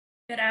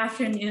Good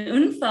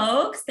afternoon,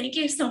 folks. Thank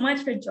you so much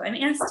for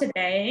joining us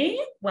today.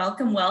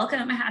 Welcome,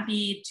 welcome.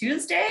 Happy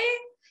Tuesday,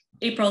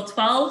 April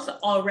 12th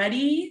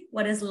already.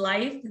 What is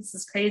life? This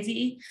is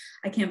crazy.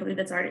 I can't believe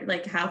it's already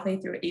like halfway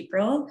through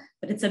April,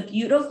 but it's a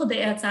beautiful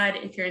day outside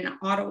if you're in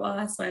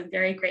Ottawa. So I'm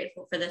very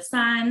grateful for the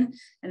sun,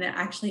 and it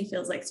actually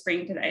feels like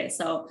spring today.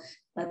 So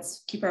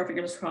let's keep our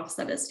fingers crossed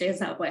that it stays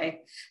that way.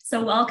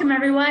 So welcome,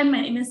 everyone.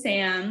 My name is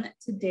Sam.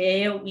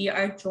 Today we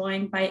are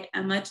joined by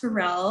Emma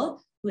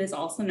Terrell, who is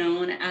also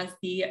known as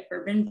the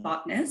Urban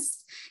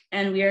Botanist.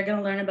 And we are going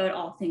to learn about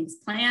all things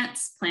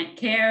plants, plant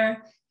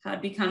care, how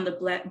to become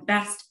the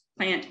best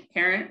plant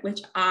parent, which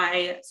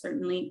I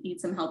certainly need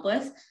some help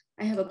with.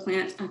 I have a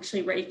plant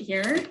actually right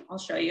here. I'll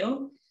show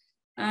you.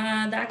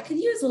 That could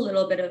use a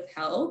little bit of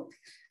help.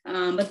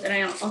 But then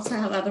I also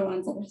have other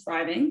ones that are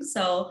thriving.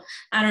 So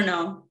I don't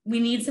know, we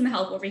need some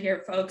help over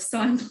here, folks. So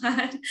I'm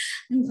glad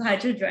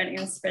you're joining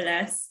us for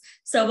this.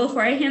 So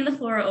before I hand the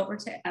floor over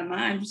to Emma,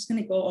 I'm just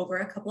going to go over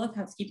a couple of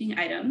housekeeping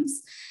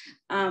items.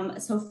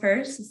 So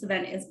first, this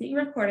event is being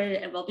recorded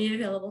and will be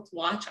available to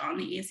watch on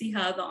the AC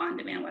Hub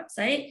on-demand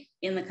website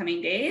in the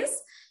coming days.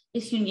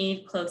 If you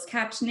need closed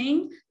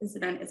captioning, this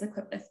event is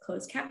equipped with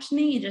closed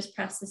captioning. You just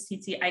press the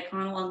CC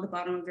icon along the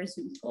bottom of your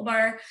Zoom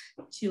toolbar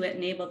to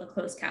enable the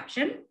closed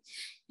caption.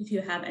 If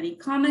you have any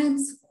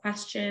comments,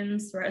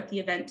 questions throughout the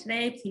event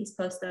today, please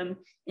post them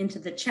into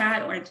the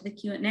chat or into the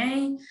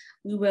Q&A.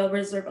 We will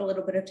reserve a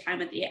little bit of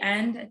time at the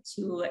end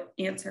to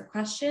answer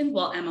questions.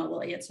 Well, Emma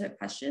will answer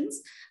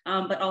questions,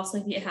 but also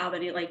if you have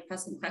any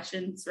pressing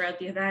questions throughout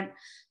the event,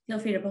 feel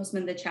free to post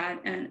them in the chat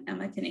and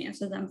Emma can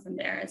answer them from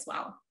there as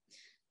well.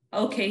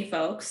 Okay,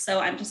 folks,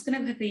 so I'm just going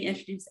to quickly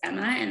introduce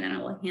Emma and then I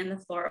will hand the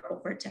floor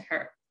over to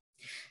her.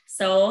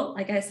 So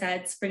like I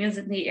said, spring is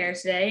in the air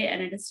today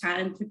and it is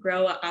time to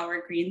grow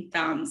our green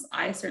thumbs.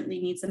 I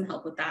certainly need some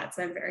help with that.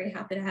 So I'm very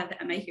happy to have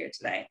Emma here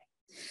today.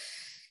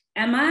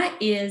 Emma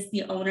is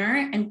the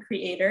owner and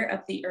creator of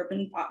the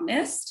Urban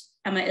Botanist.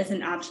 Emma is a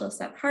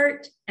naturalist at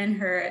heart, and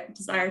her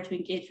desire to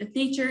engage with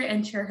nature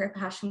and share her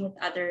passion with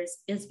others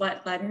is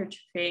what led her to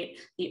create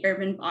the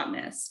Urban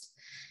Botanist.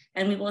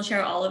 And we will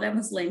share all of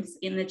Emma's links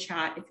in the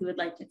chat if you would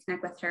like to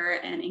connect with her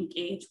and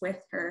engage with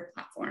her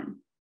platform.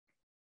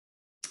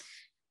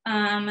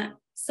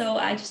 So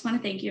I just want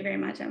to thank you very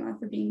much, Emma,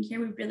 for being here.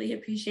 We really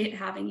appreciate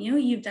having you.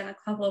 You've done a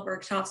couple of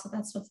workshops with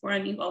us before,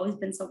 and you've always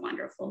been so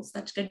wonderful,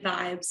 such good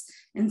vibes,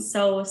 and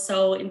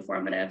so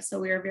informative. So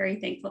we are very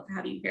thankful to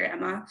have you here,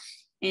 Emma.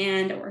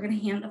 And we're going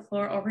to hand the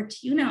floor over to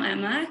you now,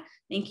 Emma.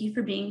 Thank you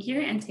for being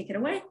here, and take it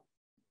away.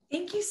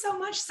 Thank you so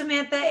much,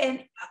 Samantha.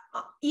 And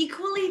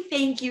equally,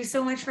 thank you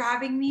so much for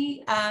having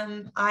me.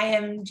 I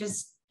am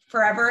just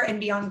forever and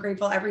beyond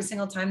grateful every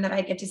single time that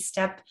I get to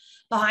step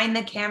behind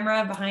the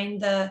camera,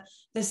 behind the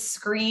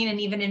screen, and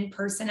even in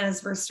person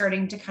as we're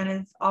starting to kind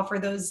of offer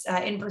those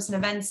in-person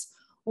events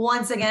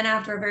once again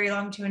after a very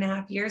long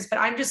 2.5 years. But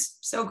I'm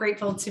just so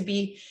grateful to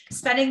be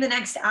spending the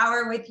next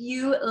hour with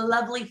you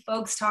lovely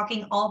folks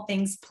talking all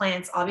things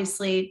plants.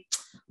 Obviously,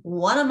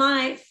 one of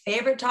my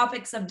favorite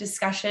topics of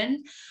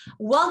discussion.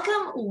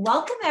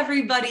 Welcome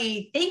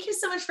everybody. Thank you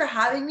so much for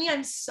having me.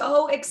 I'm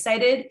so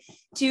excited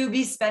to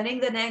be spending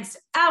the next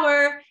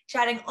hour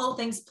chatting all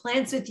things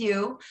plants with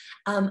you.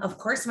 Of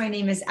course, my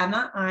name is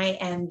Emma. I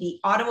am the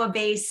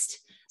Ottawa-based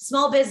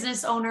small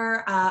business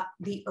owner,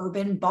 the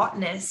Urban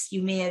Botanist.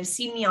 You may have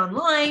seen me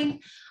online.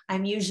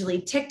 I'm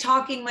usually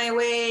TikToking my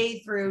way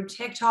through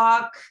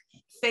TikTok,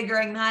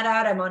 figuring that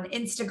out. I'm on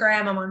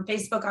Instagram, I'm on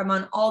Facebook, I'm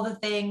on all the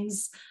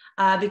things.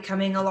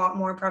 Becoming a lot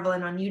more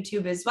prevalent on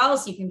YouTube as well.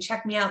 So you can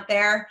check me out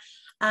there.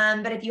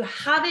 But if you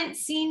haven't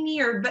seen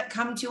me or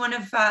come to one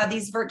of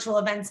these virtual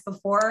events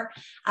before,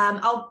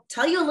 I'll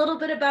tell you a little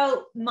bit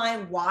about my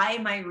why,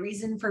 my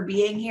reason for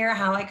being here,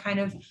 how I kind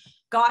of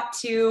got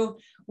to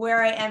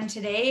where I am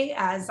today,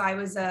 as I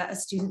was a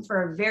student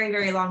for a very,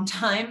 very long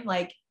time,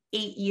 like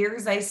 8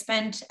 years I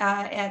spent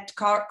at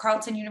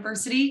Carleton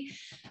University.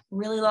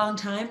 Really long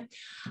time,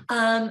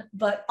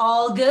 but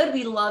all good.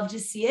 We love to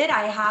see it.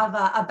 I have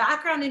a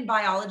background in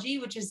biology,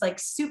 which is like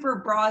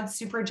super broad,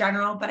 super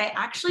general, but I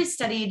actually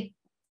studied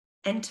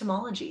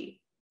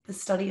entomology, the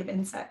study of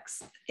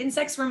insects.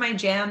 Insects were my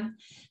jam.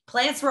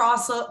 Plants were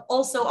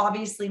also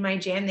obviously my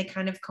jam. They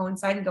kind of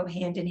coincide and go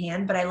hand in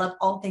hand, but I love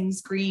all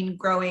things green,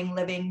 growing,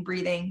 living,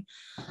 breathing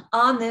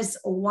on this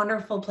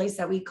wonderful place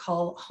that we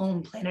call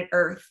home, planet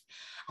Earth.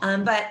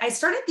 But I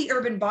started the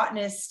Urban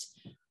Botanist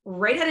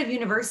right out of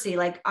university.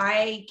 Like,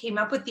 I came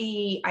up with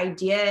the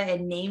idea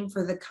and name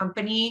for the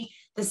company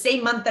the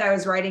same month that I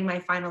was writing my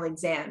final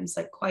exams,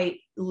 like quite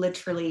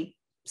literally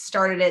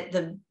started it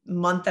the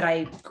month that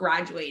I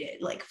graduated,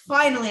 like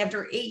finally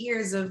after 8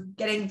 years of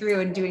getting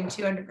through and doing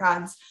 2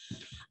 undergrads.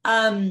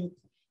 But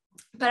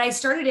I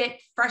started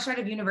it fresh out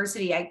of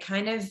university. I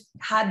kind of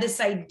had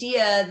this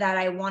idea that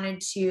I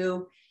wanted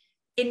to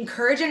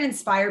encourage and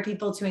inspire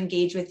people to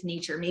engage with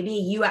nature. Maybe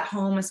you at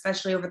home,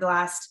 especially over the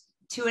last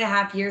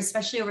 2.5 years,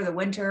 especially over the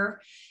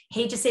winter.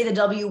 Hate to say the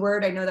W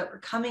word. I know that we're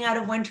coming out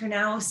of winter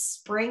now.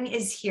 Spring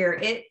is here.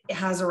 It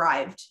has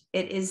arrived.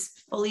 It is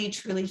fully,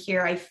 truly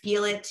here. I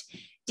feel it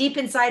deep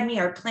inside me,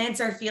 our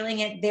plants are feeling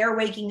it. They're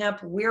waking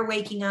up. We're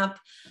waking up.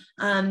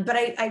 But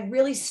I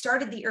really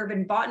started the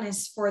Urban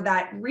Botanist for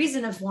that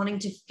reason of wanting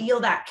to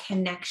feel that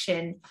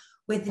connection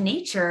with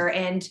nature.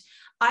 And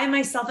I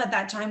myself at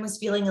that time was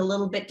feeling a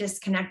little bit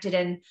disconnected.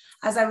 And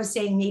as I was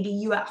saying, maybe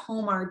you at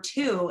home are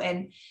too.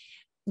 And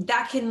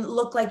that can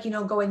look like,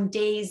 going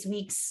days,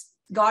 weeks,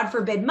 God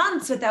forbid,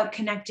 months without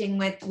connecting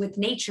with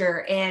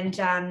nature. And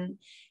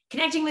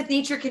connecting with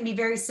nature can be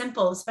very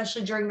simple,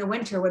 especially during the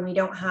winter when we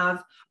don't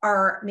have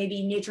our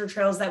maybe nature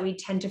trails that we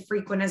tend to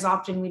frequent as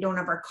often. We don't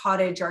have our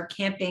cottage, our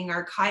camping,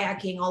 our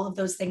kayaking, all of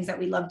those things that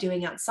we love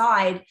doing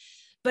outside.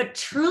 But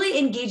truly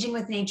engaging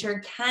with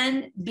nature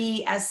can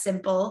be as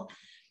simple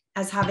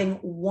as having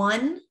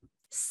one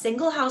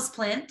single house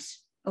plant,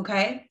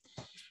 okay,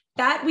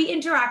 that we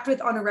interact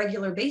with on a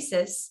regular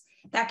basis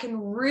that can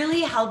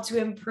really help to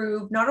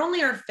improve not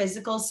only our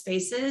physical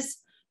spaces,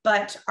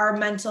 but our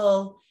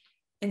mental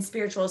and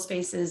spiritual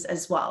spaces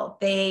as well.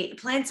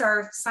 Plants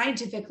are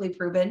scientifically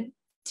proven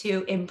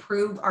to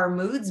improve our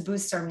moods,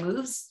 boost our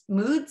moods.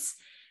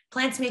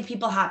 Plants make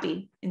people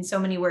happy in so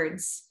many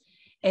words.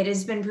 It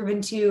has been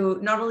proven to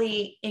not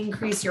only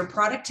increase your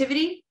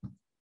productivity,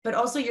 but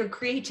also your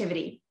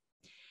creativity.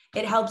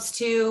 It helps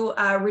to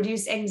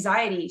reduce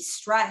anxiety,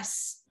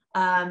 stress,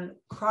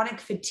 chronic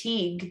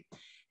fatigue.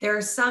 There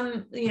are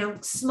some,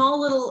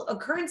 small little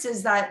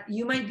occurrences that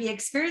you might be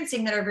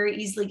experiencing that are very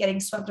easily getting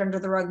swept under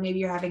the rug. Maybe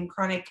you're having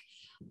chronic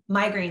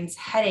migraines,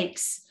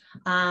 headaches,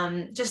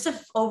 just an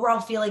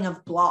overall feeling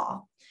of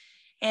blah.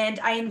 And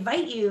I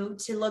invite you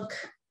to look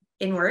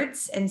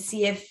inwards and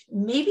see if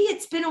maybe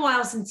it's been a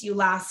while since you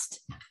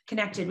last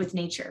connected with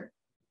nature.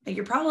 But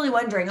you're probably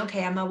wondering,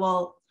 okay, Emma,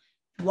 well,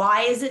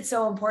 why is it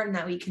so important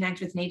that we connect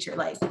with nature?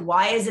 Like,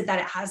 why is it that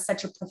it has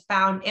such a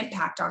profound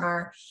impact on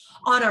our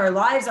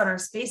lives, on our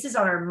spaces,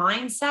 on our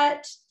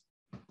mindset?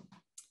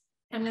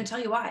 I'm going to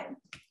tell you why.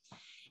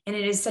 And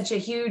it is such a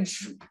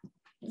huge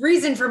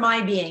reason for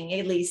my being,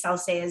 at least I'll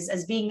say,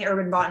 as being the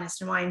urban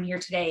botanist and why I'm here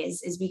today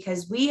is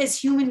because we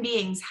as human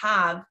beings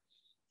have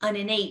an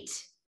innate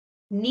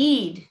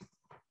need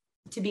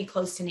to be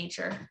close to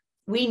nature.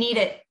 We need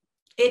it.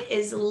 It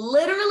is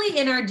literally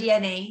in our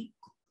DNA,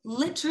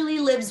 literally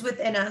lives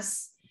within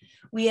us.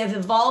 We have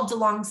evolved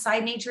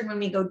alongside nature. And when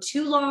we go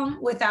too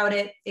long without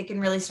it, it can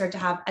really start to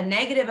have a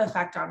negative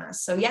effect on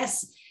us. So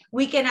yes,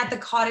 weekend at the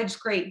cottage,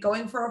 great.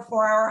 Going for a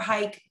 4-hour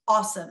hike,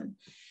 awesome.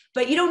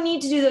 But you don't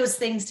need to do those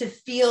things to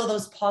feel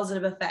those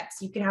positive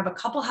effects. You can have a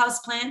couple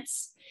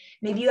houseplants.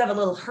 Maybe you have a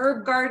little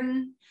herb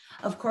garden.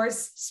 Of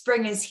course,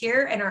 spring is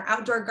here and our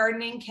outdoor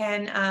gardening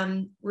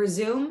can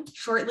resume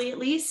shortly at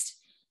least.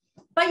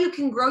 But you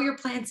can grow your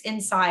plants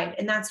inside.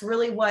 And that's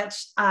really what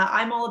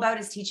I'm all about,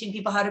 is teaching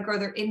people how to grow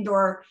their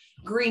indoor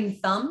green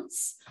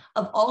thumbs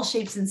of all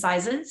shapes and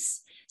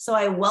sizes. So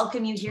I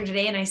welcome you here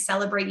today and I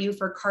celebrate you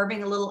for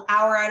carving a little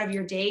hour out of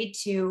your day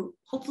to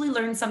hopefully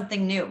learn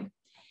something new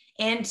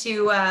and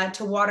to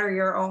water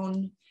your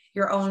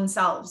own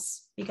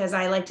selves. Because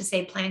I like to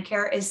say plant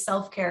care is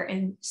self-care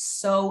in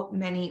so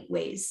many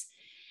ways.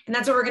 And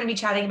that's what we're going to be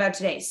chatting about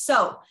today.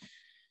 So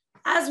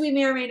as we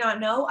may or may not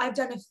know, I've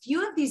done a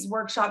few of these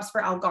workshops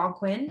for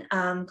Algonquin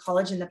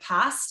College in the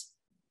past.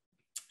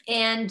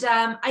 And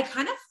I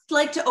kind of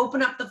like to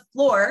open up the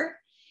floor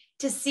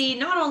to see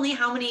not only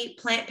how many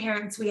plant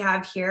parents we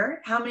have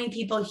here, how many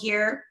people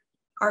here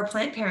are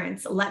plant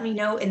parents. Let me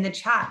know in the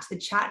chat. The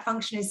chat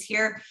function is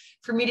here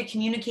for me to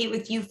communicate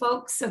with you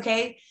folks,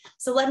 okay?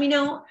 So let me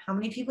know how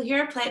many people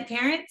here are plant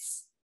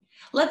parents.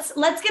 Let's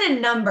get a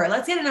number.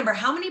 Let's get a number.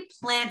 How many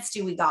plants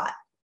do we got?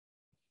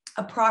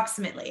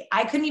 Approximately.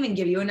 I couldn't even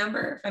give you a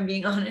number, if I'm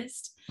being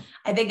honest.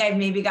 I think I've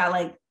maybe got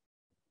like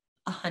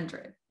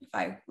 100 if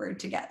I were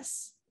to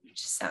guess,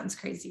 which sounds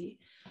crazy.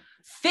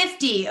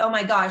 50. Oh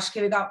my gosh.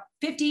 Okay, we got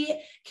 50.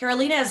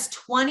 Carolina has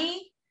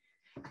 20.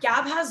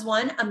 Gab has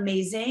 1.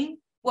 Amazing.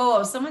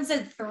 Whoa, someone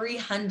said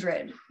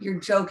 300.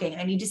 You're joking.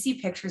 I need to see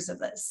pictures of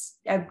this.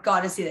 I've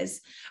got to see this.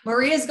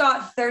 Maria's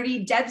got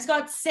 30. Deb's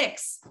got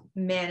 6.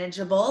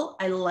 Manageable.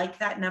 I like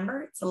that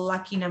number. It's a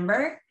lucky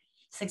number.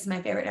 6 is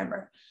my favorite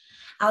number.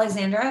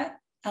 Alexander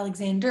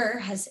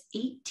has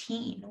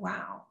 18.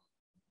 Wow.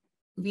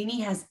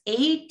 Vini has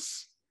 8.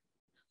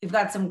 We've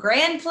got some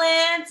grand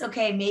plants.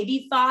 Okay,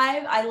 maybe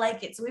 5. I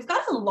like it. So we've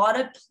got a lot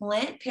of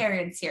plant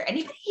parents here.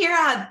 Anybody here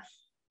have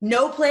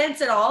no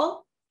plants at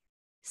all?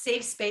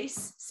 Safe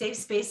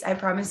space, I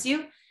promise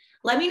you.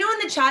 Let me know in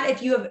the chat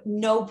if you have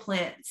no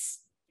plants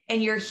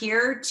and you're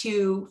here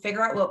to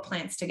figure out what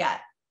plants to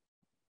get.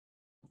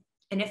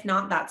 And if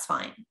not, that's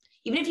fine.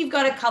 Even if you've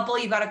got a couple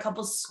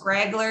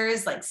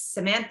scragglers, like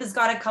Samantha's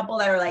got a couple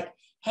that are like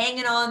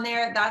hanging on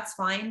there, that's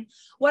fine.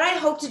 What I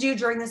hope to do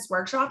during this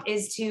workshop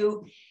is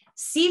to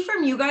see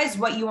from you guys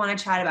what you want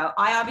to chat about.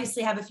 I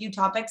obviously have a few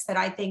topics that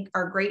I think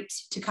are great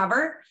to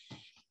cover,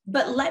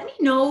 but let me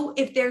know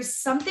if there's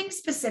something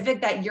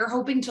specific that you're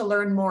hoping to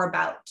learn more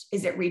about.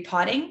 Is it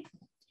repotting?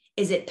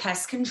 Is it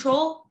pest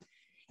control?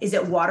 Is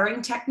it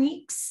watering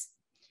techniques?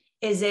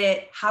 Is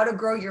it how to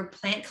grow your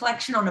plant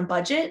collection on a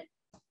budget?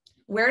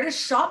 Where to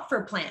shop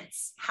for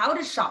plants? How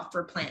to shop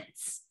for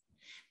plants?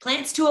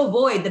 Plants to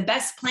avoid, the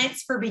best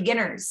plants for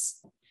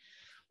beginners.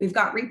 We've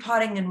got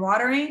repotting and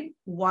watering.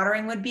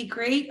 Watering would be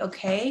great.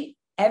 Okay.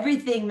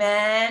 Everything,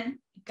 man.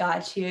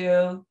 Got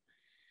you.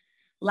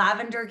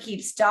 Lavender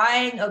keeps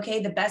dying.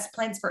 Okay. The best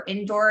plants for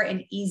indoor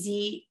and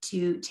easy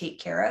to take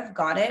care of.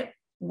 Got it.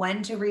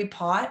 When to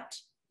repot.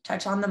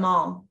 Touch on them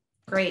all.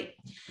 Great.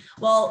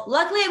 Well,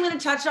 luckily I'm going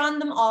to touch on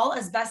them all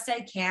as best I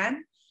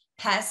can.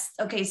 Pests.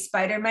 Okay.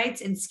 Spider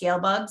mites and scale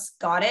bugs.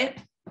 Got it.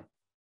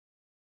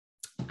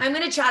 I'm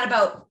going to chat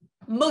about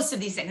most of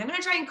these things. I'm going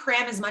to try and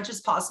cram as much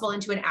as possible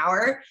into an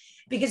hour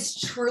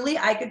because truly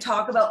I could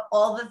talk about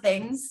all the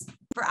things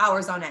for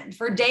hours on end,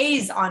 for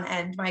days on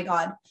end, my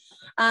God.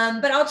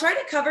 But I'll try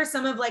to cover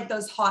some of like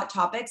those hot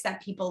topics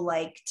that people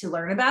like to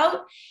learn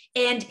about.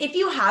 And if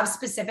you have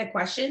specific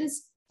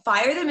questions,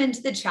 fire them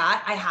into the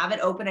chat. I have it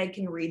open. I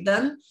can read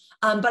them.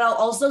 But I'll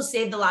also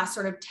save the last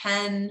sort of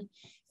 10,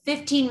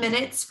 15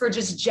 minutes for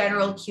just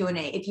general Q&A.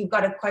 If you've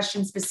got a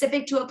question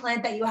specific to a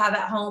plant that you have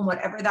at home,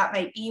 whatever that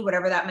might be,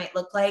 whatever that might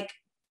look like,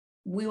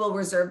 we will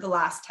reserve the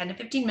last 10 to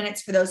 15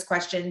 minutes for those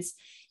questions.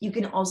 You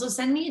can also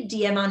send me a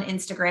DM on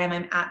Instagram.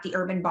 I'm at the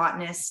Urban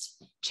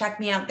Botanist.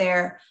 Check me out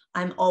there.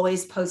 I'm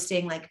always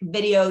posting like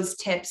videos,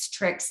 tips,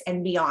 tricks,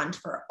 and beyond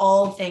for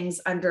all things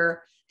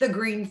under the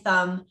green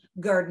thumb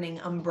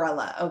gardening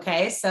umbrella.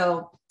 Okay.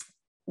 So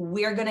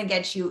we're going to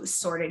get you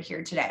sorted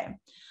here today.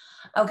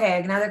 Okay.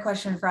 Another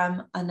question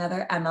from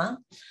another Emma.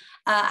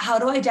 How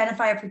to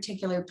identify a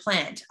particular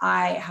plant?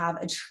 I have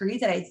a tree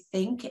that I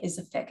think is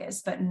a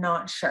ficus, but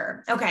not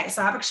sure. Okay.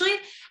 So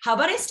how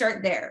about I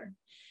start there?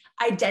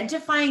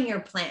 Identifying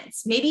your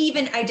plants, maybe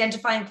even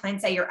identifying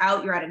plants that you're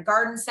at a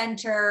garden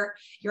center,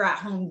 you're at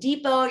Home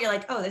Depot, you're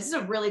like, oh, this is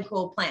a really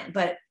cool plant,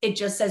 but it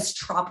just says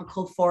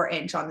tropical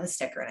 4-inch on the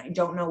sticker and I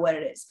don't know what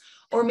it is.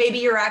 Or maybe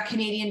you're at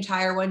Canadian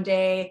Tire one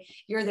day,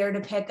 you're there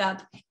to pick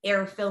up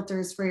air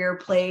filters for your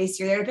place,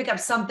 you're there to pick up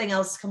something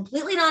else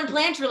completely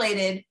non-plant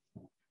related,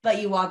 but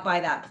you walk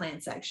by that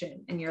plant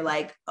section and you're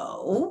like,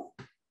 oh,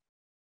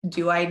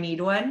 do I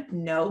need one?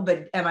 No,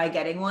 but am I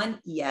getting one?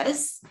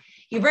 Yes.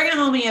 You bring it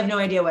home and you have no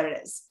idea what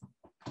it is.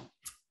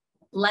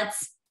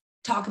 Let's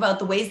talk about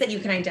the ways that you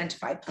can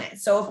identify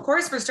plants. So of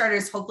course, for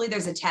starters, hopefully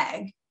there's a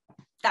tag.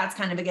 That's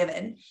kind of a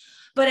given.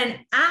 But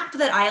an app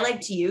that I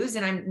like to use,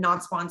 and I'm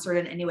not sponsored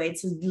in any way,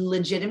 it's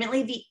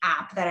legitimately the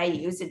app that I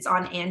use. It's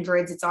on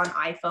Androids, it's on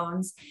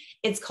iPhones.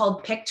 It's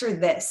called Picture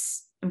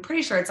This. I'm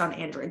pretty sure it's on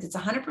Androids. It's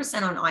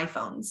 100% on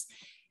iPhones.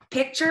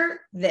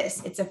 Picture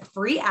This. It's a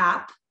free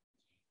app.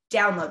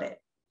 Download it.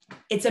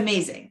 It's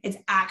amazing. It's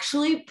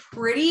actually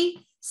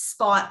pretty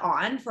spot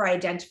on for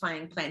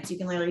identifying plants. You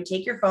can literally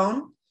take your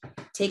phone,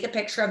 take a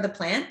picture of the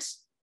plant,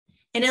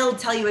 and it'll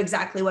tell you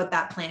exactly what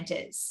that plant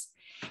is.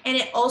 And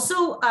it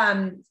also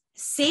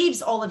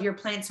saves all of your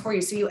plants for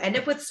you. So you end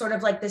up with sort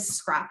of like this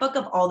scrapbook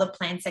of all the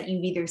plants that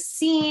you've either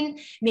seen.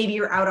 Maybe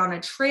you're out on a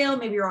trail,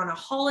 maybe you're on a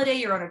holiday,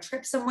 you're on a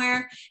trip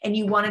somewhere, and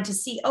you wanted to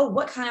see, oh,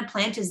 what kind of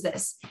plant is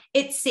this?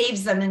 It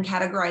saves them and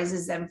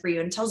categorizes them for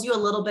you and tells you a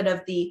little bit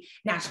of the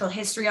natural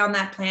history on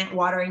that plant,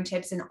 watering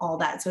tips, and all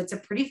that. So it's a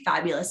pretty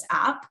fabulous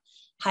app.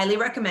 Highly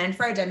recommend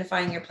for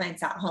identifying your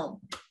plants at home.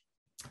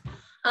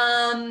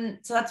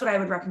 So that's what I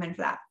would recommend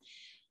for that.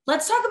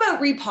 Let's talk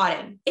about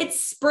repotting.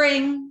 It's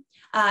spring.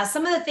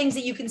 Some of the things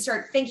that you can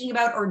start thinking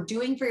about or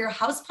doing for your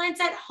houseplants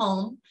at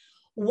home,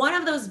 one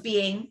of those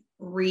being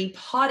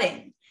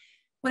repotting.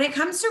 When it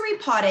comes to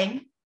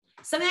repotting,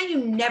 something that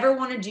you never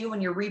want to do when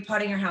you're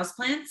repotting your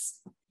houseplants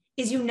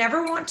is you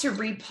never want to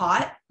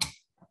repot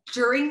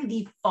during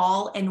the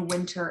fall and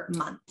winter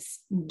months.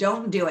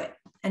 Don't do it.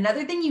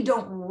 Another thing you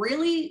don't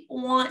really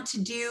want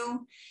to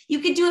do, you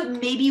could do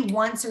it maybe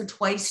once or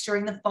twice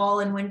during the fall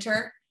and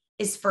winter,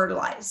 is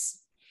fertilize.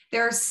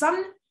 There are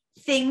some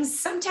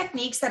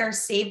techniques that are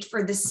saved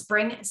for the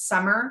spring,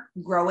 summer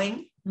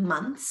growing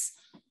months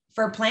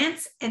for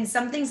plants, and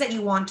some things that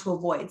you want to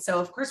avoid. So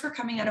of course, we're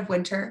coming out of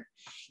winter.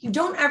 You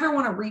don't ever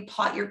want to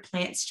repot your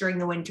plants during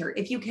the winter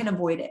if you can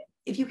avoid it.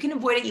 If you can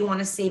avoid it, you want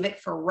to save it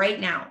for right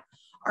now.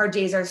 Our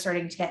days are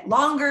starting to get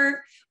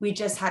longer. We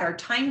just had our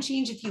time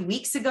change a few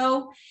weeks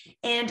ago,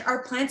 and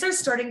our plants are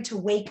starting to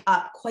wake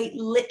up, quite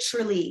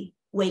literally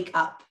wake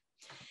up.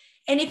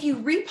 And if you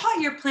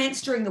repot your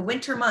plants during the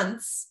winter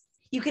months,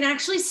 you can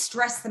actually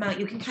stress them out.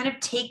 You can kind of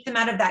take them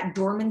out of that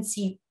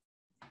dormancy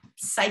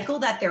cycle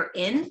that they're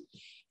in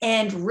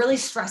and really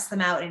stress them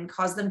out and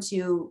cause them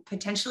to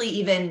potentially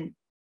even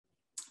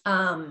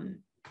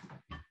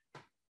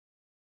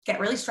get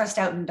really stressed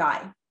out and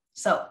die.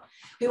 So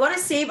we want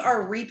to save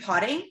our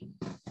repotting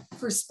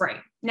for spring.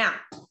 Now,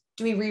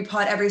 do we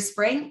repot every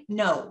spring?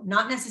 No,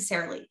 not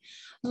necessarily.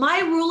 My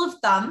rule of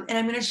thumb, and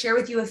I'm going to share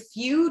with you a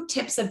few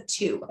tips of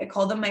two. I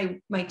call them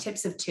my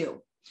tips of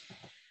two.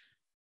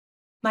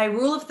 My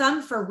rule of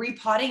thumb for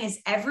repotting is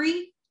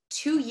every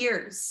 2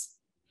 years.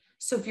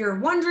 So if you're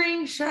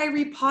wondering, should I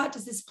repot?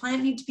 Does this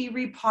plant need to be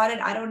repotted?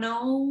 I don't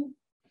know.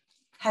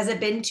 Has it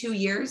been 2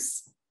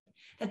 years?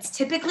 That's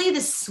typically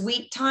the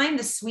sweet time,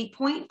 the sweet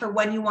point for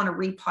when you want to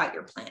repot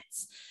your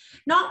plants.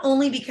 Not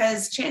only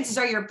because chances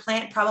are your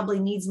plant probably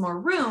needs more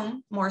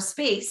room, more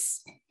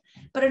space,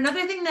 But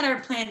another thing that our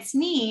plants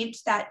need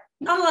that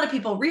not a lot of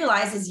people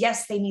realize is,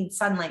 yes, they need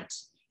sunlight.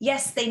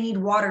 Yes, they need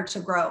water to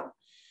grow.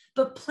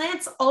 But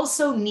plants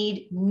also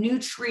need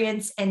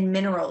nutrients and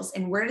minerals.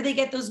 And where do they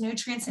get those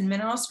nutrients and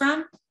minerals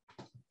from?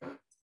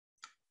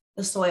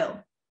 The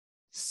soil.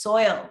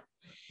 Soil.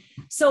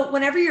 So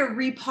whenever you're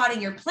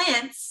repotting your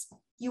plants,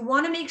 you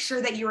want to make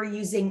sure that you are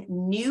using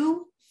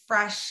new,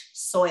 fresh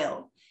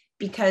soil,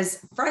 because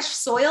fresh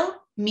soil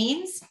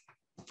means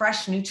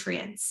fresh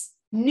nutrients,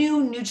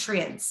 new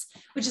nutrients,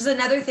 which is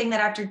another thing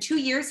that after 2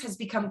 years has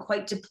become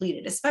quite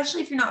depleted,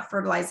 especially if you're not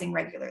fertilizing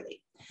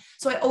regularly.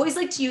 So I always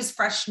like to use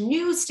fresh,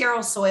 new,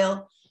 sterile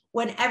soil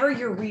whenever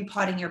you're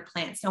repotting your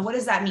plants. Now, what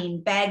does that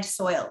mean? Bagged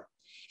soil.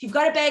 If you've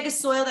got a bag of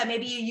soil that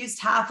maybe you used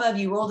half of,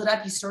 you rolled it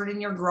up, you stored it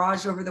in your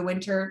garage over the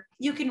winter,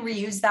 you can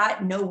reuse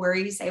that, no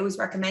worries. I always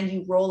recommend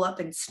you roll up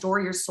and store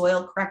your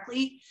soil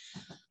correctly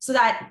so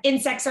that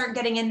insects aren't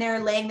getting in there,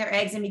 laying their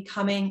eggs and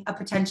becoming a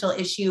potential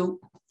issue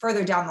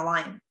further down the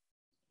line.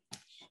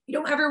 You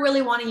don't ever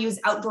really want to use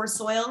outdoor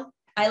soil.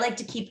 I like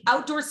to keep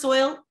outdoor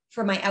soil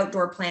for my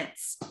outdoor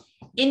plants,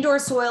 indoor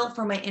soil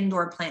for my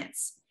indoor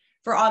plants.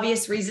 For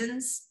obvious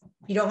reasons,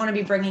 you don't want to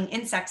be bringing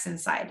insects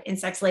inside.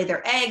 Insects lay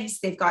their eggs,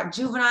 they've got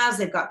juveniles,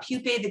 they've got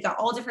pupae, they've got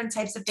all different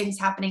types of things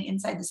happening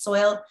inside the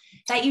soil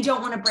that you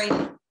don't want to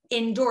bring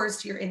indoors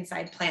to your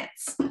inside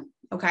plants,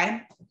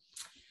 okay?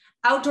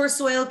 Outdoor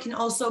soil can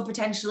also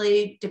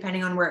potentially,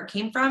 depending on where it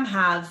came from,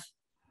 have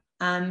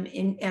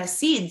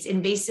seeds,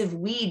 invasive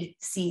weed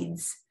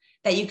seeds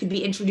that you could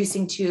be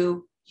introducing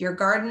to your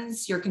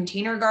gardens, your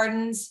container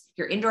gardens,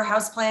 your indoor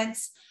house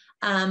plants.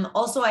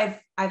 Also, I've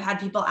had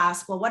people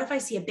ask, well, what if I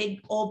see a big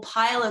old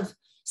pile of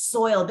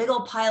soil, big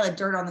old pile of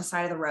dirt on the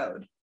side of the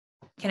road?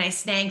 Can I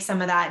snag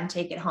some of that and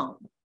take it home?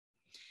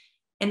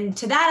 And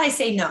to that, I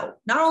say no,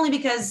 not only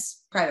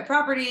because private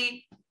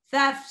property,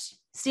 theft,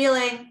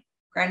 stealing,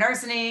 grand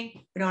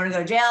larceny, we don't want to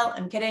go to jail.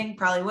 I'm kidding,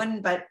 probably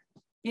wouldn't, but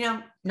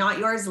not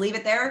yours, leave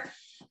it there.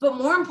 But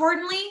more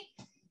importantly,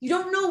 you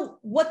don't know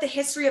what the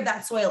history of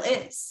that soil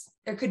is.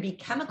 There could be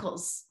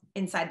chemicals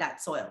inside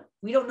that soil.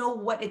 We don't know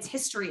what its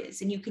history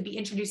is, and you could be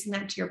introducing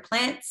that to your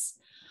plants.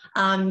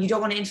 You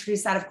don't want to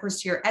introduce that, of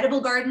course, to your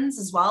edible gardens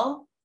as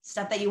well.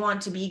 Stuff that you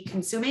want to be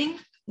consuming,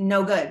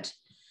 no good.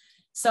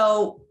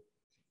 So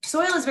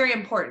soil is very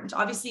important.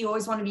 Obviously, you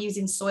always want to be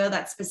using soil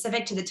that's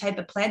specific to the type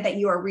of plant that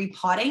you are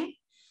repotting.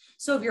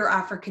 So if you're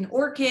African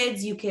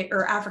orchids,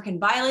 or African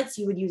violets,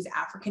 you would use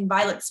African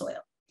violet soil.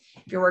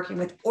 If you're working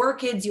with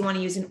orchids, you want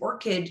to use an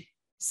orchid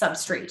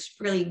substrate,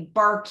 really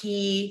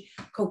barky,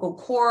 cocoa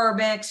coir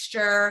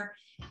mixture.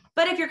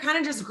 But if you're kind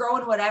of just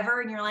growing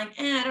whatever and you're like,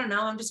 I don't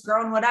know, I'm just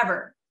growing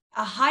whatever,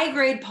 a high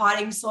grade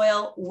potting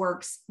soil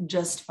works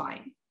just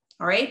fine.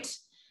 All right.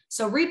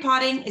 So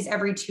repotting is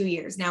every 2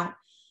 years. Now,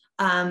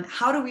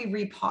 how do we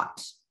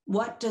repot?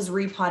 What does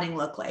repotting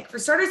look like? For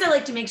starters, I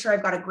like to make sure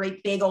I've got a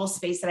great big old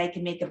space that I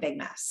can make a big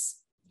mess.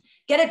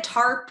 Get a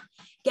tarp,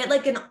 get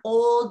like an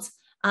old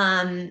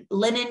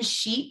linen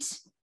sheet,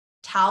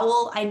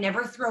 towel. I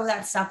never throw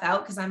that stuff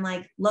out because I'm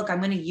like, look, I'm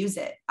going to use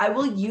it. I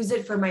will use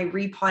it for my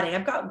repotting.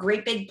 I've got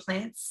great big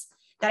plants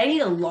that I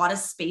need a lot of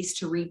space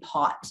to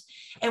repot.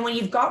 And when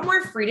you've got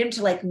more freedom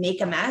to like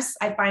make a mess,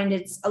 I find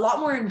it's a lot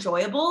more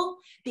enjoyable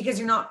because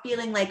you're not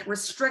feeling like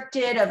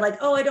restricted of like,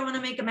 oh, I don't want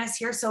to make a mess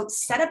here. So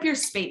set up your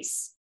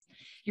space.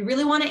 You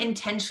really want to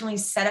intentionally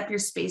set up your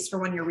space for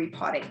when you're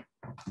repotting.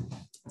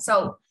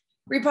 So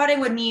repotting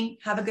would mean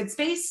have a good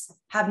space,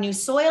 have new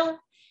soil,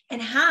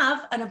 and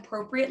have an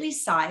appropriately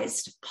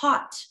sized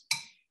pot.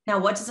 Now,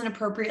 what does an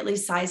appropriately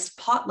sized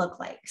pot look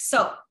like?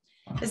 So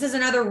this is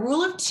another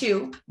rule of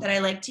 2 that I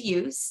like to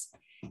use,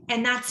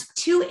 and that's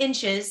 2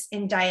 inches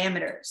in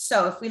diameter.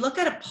 So if we look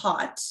at a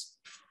pot,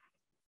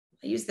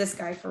 I use this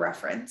guy for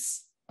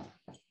reference.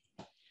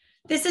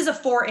 This is a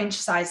 4-inch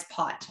size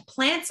pot.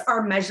 Plants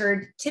are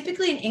measured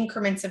typically in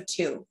increments of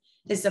 2.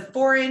 This is a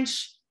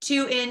 4-inch,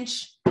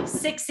 2-inch,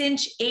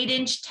 6-inch,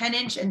 8-inch,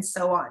 10-inch, and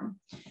so on.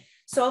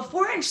 So a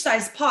 4-inch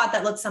size pot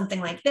that looks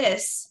something like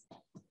this,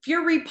 if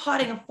you're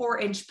repotting a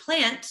 4-inch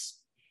plant,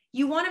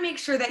 you want to make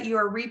sure that you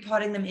are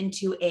repotting them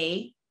into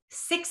a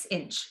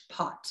 6-inch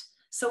pot.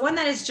 So one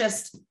that is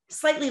just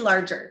slightly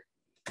larger.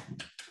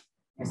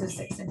 Here's a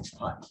 6-inch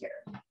pot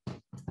here,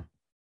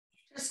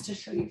 just to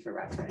show you for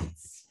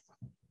reference.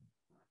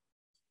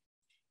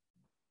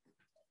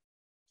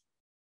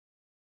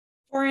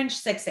 4-inch,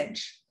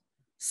 6-inch.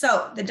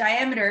 So the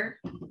diameter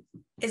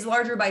is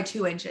larger by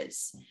 2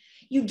 inches.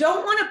 You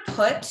don't want to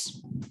put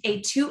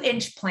a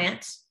 2-inch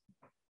plant,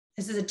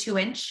 this is a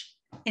 2-inch,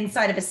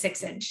 inside of a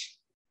 6-inch.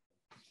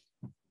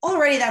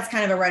 Already that's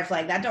kind of a red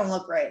flag. That don't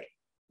look right.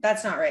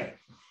 That's not right.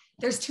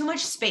 There's too much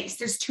space.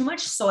 There's too much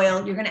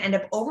soil. You're going to end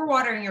up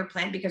overwatering your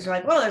plant because you're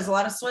like, well, there's a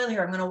lot of soil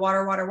here. I'm going to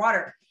water, water,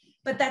 water.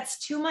 But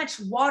that's too much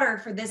water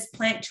for this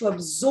plant to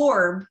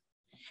absorb.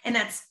 And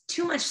that's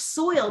too much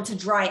soil to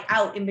dry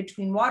out in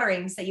between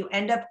waterings that you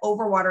end up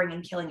overwatering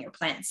and killing your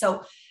plant.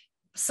 So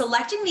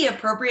selecting the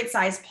appropriate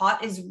size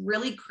pot is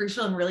really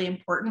crucial and really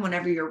important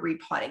whenever you're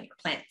repotting your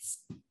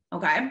plants.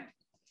 Okay.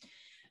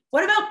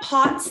 What about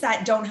pots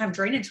that don't have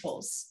drainage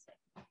holes?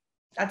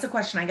 That's a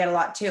question I get a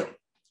lot too.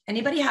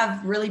 Anybody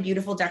have really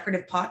beautiful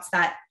decorative pots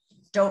that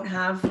don't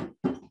have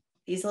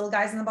these little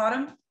guys in the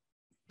bottom?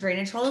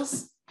 Drainage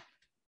holes?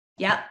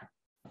 Yep.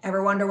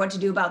 Ever wonder what to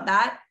do about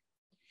that?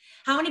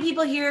 How many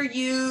people here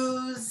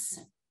use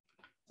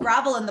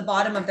gravel in the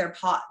bottom of their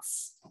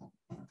pots?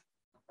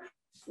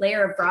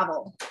 Layer of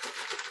gravel.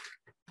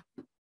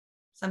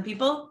 Some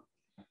people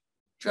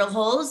drill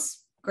holes.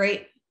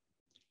 Great.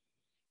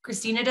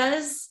 Christina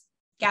does.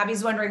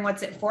 Gabby's wondering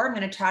what's it for. I'm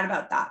going to chat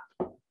about that.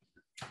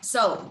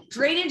 So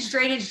drainage.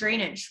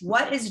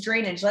 What is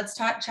drainage? Let's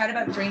chat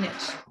about drainage.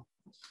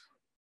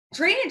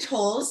 Drainage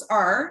holes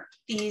are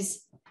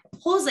these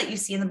holes that you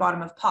see in the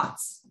bottom of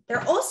pots.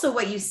 They're also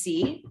what you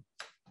see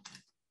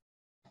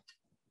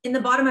in the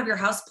bottom of your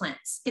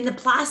houseplants, in the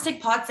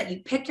plastic pots that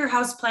you pick your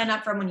houseplant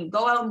up from when you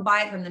go out and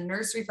buy it from the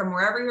nursery, from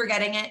wherever you're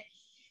getting it.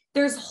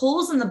 There's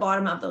holes in the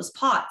bottom of those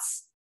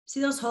pots. See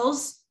those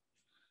holes?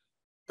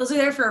 Those are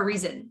there for a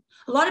reason.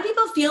 A lot of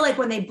people feel like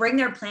when they bring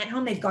their plant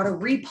home, they've got to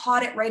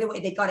repot it right away.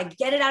 They've got to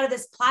get it out of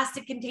this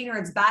plastic container.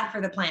 It's bad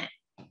for the plant.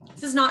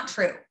 This is not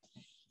true.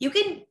 You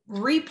can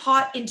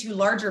repot into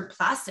larger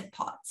plastic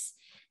pots.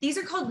 These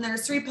are called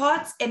nursery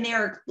pots, and they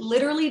are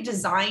literally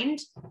designed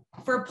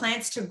for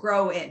plants to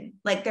grow in.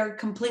 Like, they're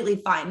completely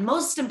fine.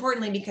 Most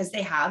importantly, because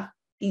they have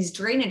these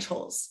drainage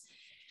holes.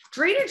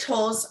 Drainage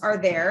holes are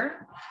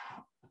there.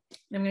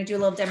 I'm going to do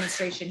a little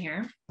demonstration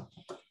here.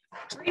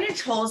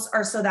 Drainage holes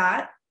are so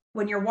that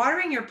when you're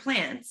watering your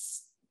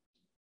plants,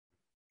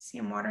 see,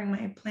 I'm watering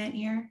my plant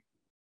here.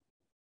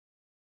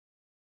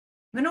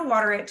 I'm going to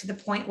water it to the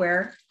point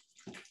where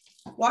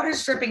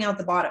water's dripping out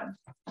the bottom.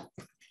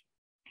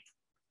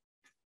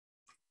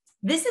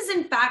 This is,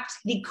 in fact,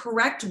 the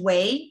correct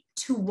way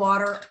to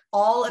water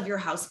all of your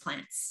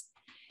houseplants.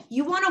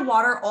 You want to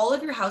water all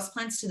of your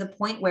houseplants to the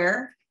point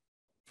where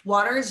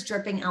water is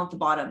dripping out the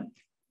bottom.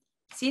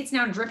 See, it's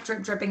now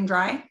dripping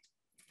dry.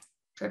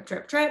 Drip.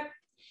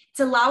 It's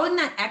allowing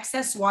that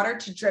excess water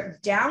to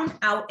drip down,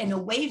 out, and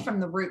away from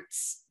the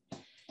roots.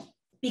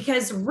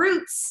 Because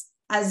roots,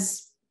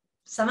 as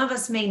some of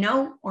us may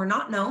know or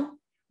not know,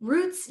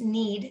 roots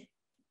need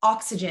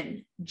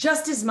oxygen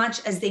just as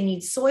much as they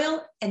need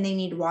soil and they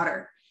need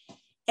water.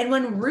 And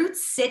when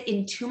roots sit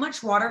in too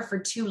much water for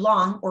too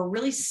long, or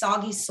really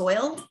soggy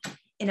soil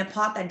in a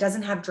pot that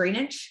doesn't have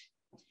drainage,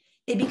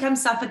 it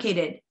becomes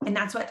suffocated. And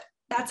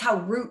that's how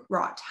root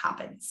rot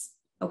happens.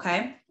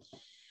 Okay.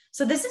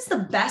 So this is the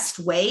best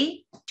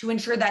way to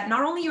ensure that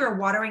not only you are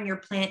watering your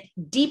plant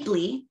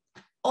deeply,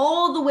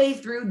 all the way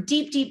through,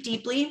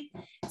 deeply,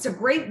 it's a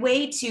great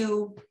way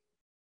to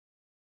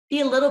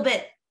be a little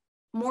bit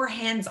more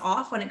hands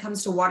off when it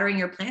comes to watering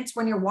your plants.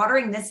 When you're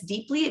watering this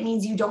deeply, it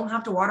means you don't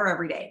have to water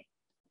every day.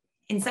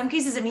 In some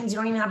cases, it means you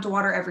don't even have to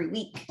water every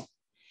week.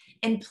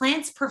 And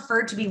plants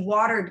prefer to be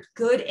watered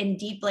good and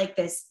deep like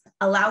this.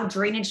 Allow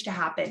drainage to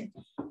happen.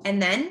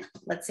 And then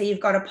let's say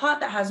you've got a pot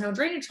that has no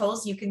drainage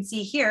holes. You can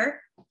see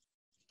here,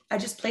 I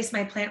just placed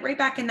my plant right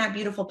back in that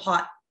beautiful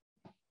pot.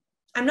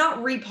 I'm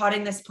not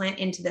repotting this plant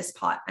into this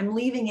pot. I'm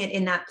leaving it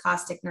in that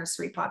plastic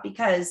nursery pot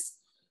because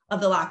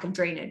of the lack of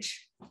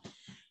drainage.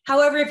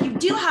 However, if you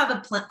do have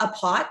a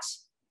pot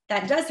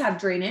that does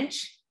have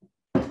drainage,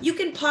 you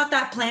can pot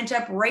that plant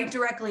up right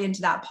directly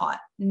into that pot.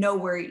 No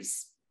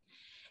worries.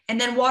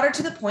 And then water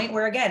to the point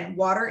where, again,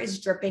 water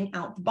is dripping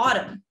out the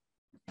bottom.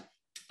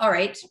 All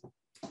right.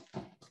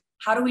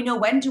 How do we know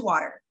when to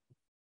water?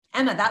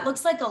 Emma, that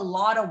looks like a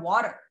lot of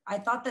water. I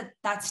thought that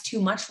that's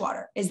too much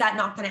water. Is that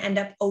not going to end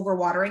up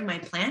overwatering my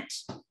plant?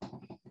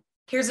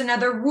 Here's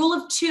another rule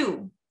of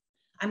two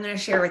I'm going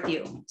to share with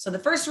you. So the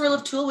first rule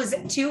of two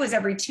is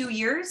every 2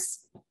 years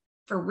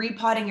for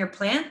repotting your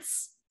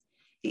plants.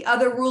 The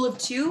other rule of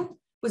two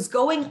was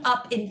going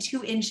up in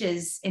 2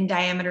 inches in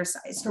diameter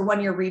size for when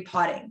you're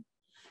repotting.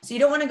 So you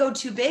don't want to go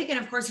too big. And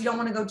of course, you don't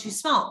want to go too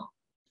small.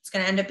 It's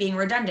going to end up being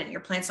redundant. Your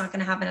plant's not going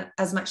to have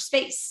as much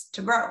space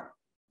to grow.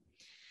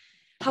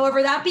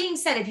 However, that being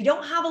said, if you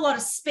don't have a lot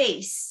of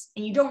space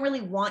and you don't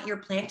really want your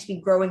plant to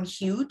be growing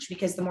huge,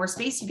 because the more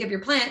space you give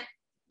your plant,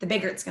 the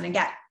bigger it's going to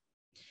get,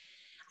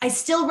 I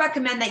still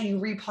recommend that you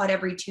repot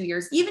every 2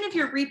 years. Even if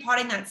you're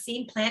repotting that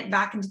same plant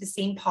back into the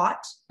same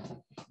pot,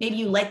 maybe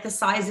you like the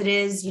size it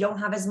is, you don't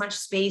have as much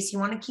space, you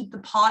want to keep the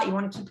pot, you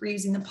want to keep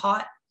reusing the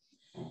pot.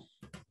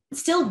 It's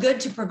still good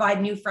to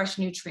provide new, fresh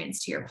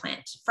nutrients to your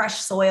plant. Fresh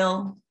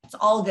soil, it's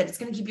all good. It's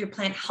going to keep your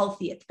plant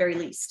healthy at the very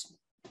least.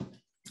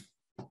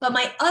 But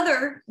my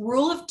other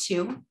rule of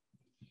two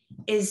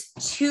is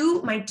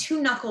my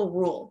 2-knuckle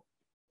rule,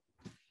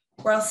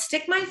 where I'll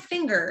stick my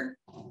finger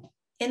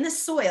in the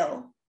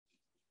soil,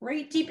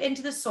 right deep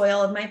into the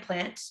soil of my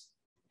plant,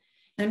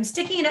 and I'm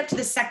sticking it up to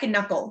the 2nd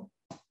knuckle.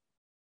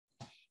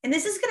 And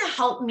this is going to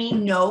help me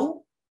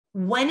know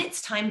when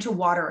it's time to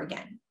water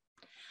again.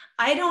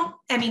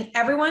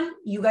 Everyone,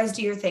 you guys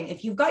do your thing.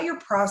 If you've got your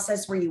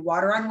process where you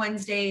water on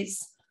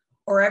Wednesdays,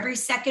 or every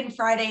 2nd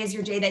Friday is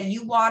your day that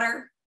you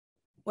water,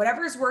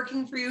 whatever is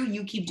working for you,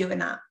 you keep doing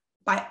that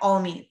by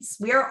all means.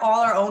 We are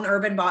all our own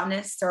urban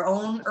botanists, our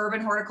own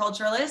urban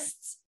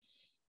horticulturalists,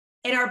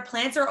 and our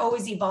plants are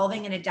always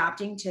evolving and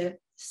adapting to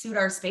suit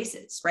our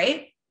spaces,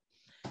 right?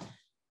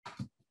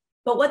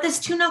 But what this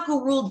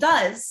 2-knuckle rule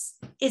does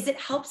is it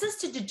helps us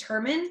to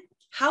determine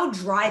how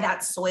dry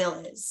that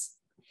soil is.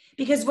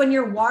 Because when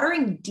you're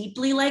watering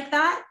deeply like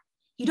that,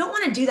 you don't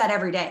want to do that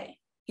every day.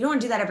 You don't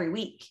want to do that every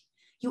week.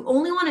 You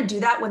only want to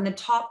do that when the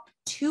top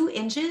 2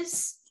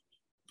 inches,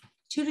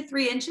 2 to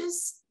 3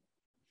 inches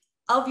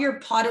of your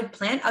potted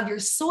plant, of your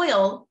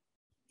soil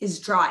is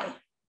dry.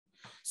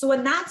 So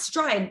when that's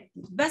dry,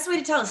 the best way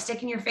to tell is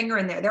sticking your finger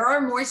in there. There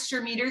are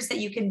moisture meters that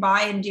you can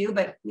buy and do,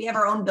 but we have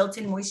our own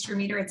built-in moisture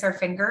meter. It's our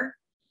finger,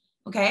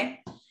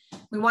 okay?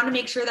 We want to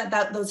make sure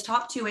that those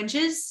top 2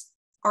 inches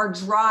are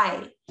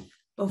dry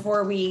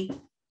before we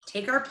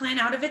take our plant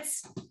out of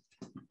its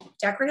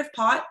decorative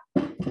pot,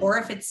 or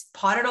if it's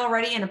potted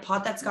already in a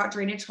pot that's got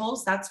drainage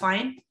holes, that's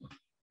fine.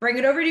 Bring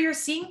it over to your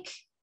sink,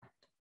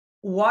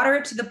 water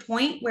it to the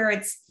point where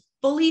it's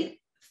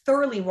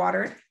thoroughly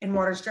watered and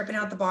water's dripping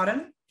out the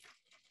bottom.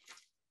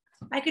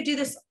 I could do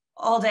this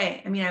all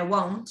day. I mean, I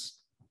won't,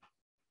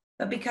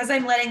 but because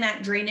I'm letting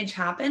that drainage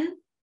happen,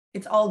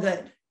 it's all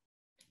good.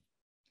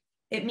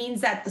 It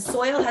means that the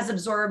soil has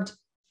absorbed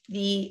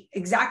the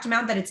exact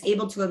amount that it's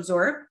able to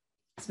absorb.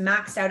 It's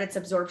maxed out its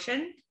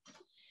absorption.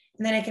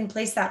 And then I can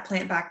place that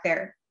plant back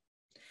there.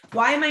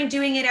 Why am I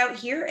doing it out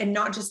here and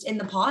not just in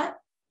the pot?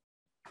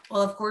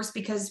 Well, of course,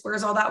 because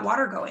where's all that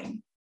water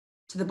going?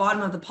 To the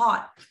bottom of the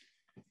pot.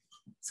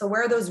 So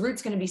where are those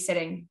roots going to be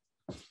sitting?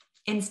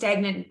 In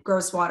stagnant,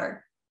 gross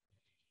water.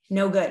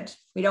 No good.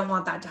 We don't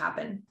want that to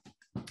happen.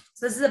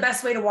 So this is the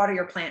best way to water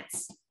your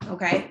plants,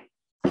 okay?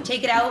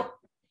 Take it out.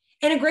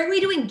 And a great way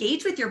to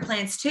engage with your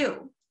plants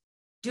too.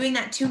 Doing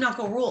that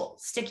 2-knuckle rule,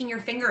 sticking your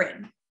finger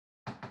in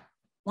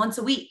once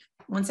a week,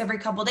 once every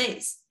couple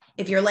days.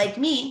 If you're like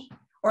me,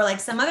 or like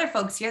some other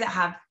folks here that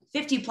have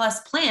 50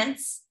 plus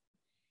plants,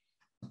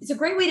 it's a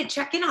great way to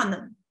check in on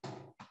them.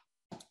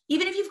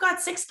 Even if you've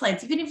got 6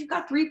 plants, even if you've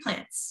got 3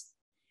 plants,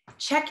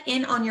 check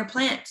in on your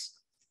plant.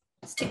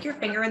 Stick your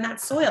finger in that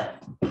soil.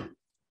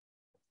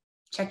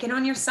 Check in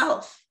on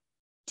yourself.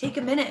 Take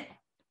a minute.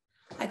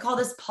 I call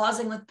this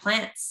pausing with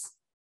plants.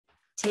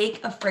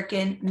 Take a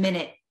freaking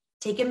minute.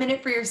 Take a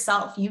minute for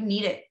yourself. You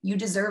need it. You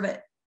deserve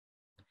it.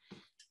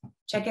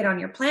 Check in on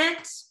your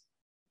plant.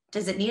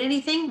 Does it need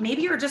anything?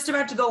 Maybe you're just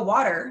about to go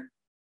water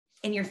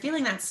and you're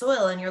feeling that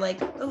soil and you're like,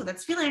 oh,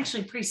 that's feeling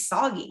actually pretty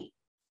soggy.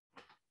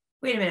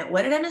 Wait a minute.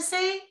 What did Emma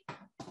say?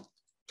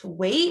 To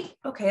wait?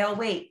 Okay, I'll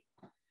wait.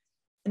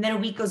 And then a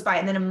week goes by,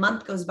 and then a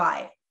month goes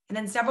by, and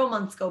then several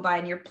months go by,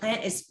 and your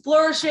plant is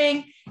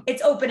flourishing.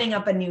 It's opening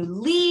up a new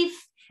leaf.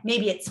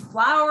 Maybe it's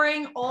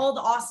flowering, all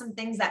the awesome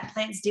things that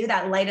plants do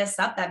that light us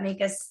up, that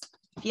make us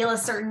feel a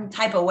certain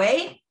type of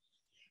way,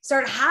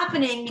 start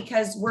happening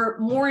because we're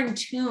more in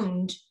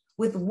tune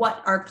with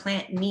what our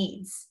plant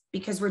needs,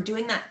 because we're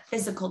doing that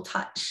physical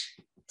touch,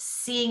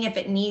 seeing if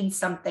it needs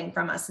something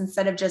from us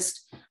instead of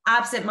just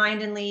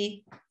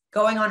absent-mindedly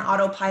going on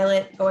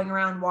autopilot, going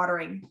around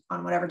watering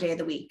on whatever day of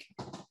the week.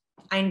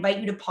 I invite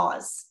you to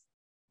pause,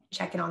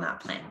 check in on that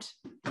plant.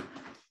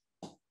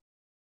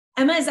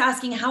 Emma is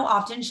asking, how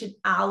often should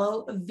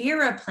aloe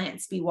vera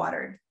plants be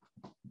watered?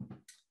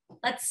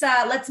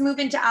 Let's move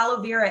into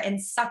aloe vera and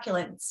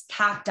succulents,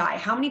 cacti.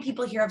 How many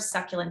people here have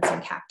succulents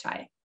and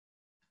cacti?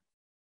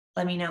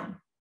 Let me know.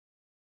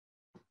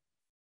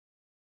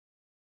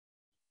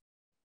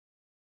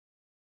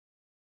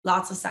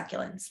 Lots of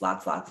succulents,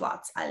 lots.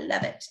 I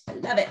love it. I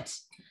love it.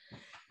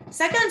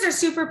 Succulents are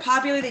super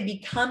popular. They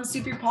become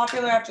super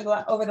popular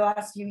over the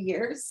last few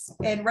years,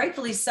 and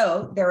rightfully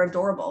so. They're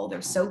adorable.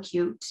 They're so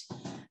cute.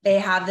 They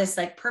have this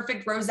like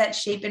perfect rosette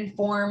shape and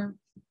form.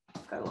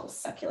 I've got a little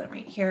succulent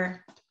right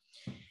here.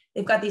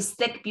 They've got these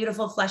thick,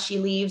 beautiful, fleshy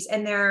leaves,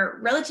 and they're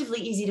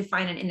relatively easy to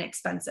find and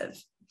inexpensive.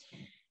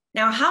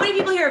 Now, how many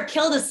people here have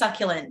killed a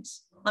succulent?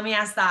 Let me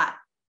ask that.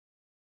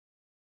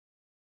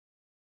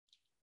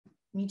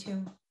 Me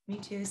too. Me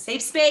too.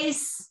 Safe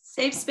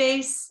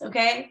space.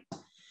 Okay.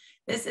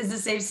 This is a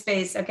safe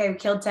space. Okay. We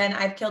killed 10.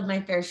 I've killed my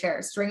fair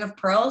share. String of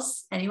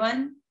pearls.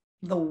 Anyone?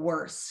 The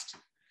worst.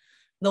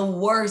 The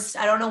worst.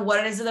 I don't know what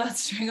it is about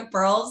string of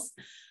pearls,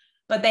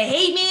 but they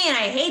hate me and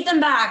I hate them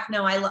back.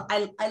 No, I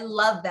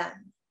love them,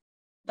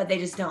 but they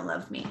just don't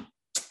love me.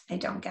 I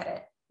don't get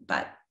it,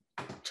 but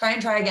try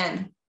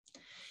again.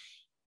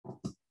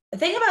 The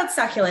thing about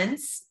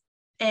succulents,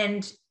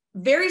 and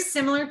very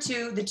similar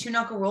to the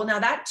 2-knuckle rule. Now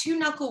that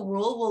 2-knuckle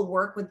rule will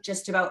work with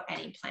just about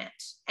any plant,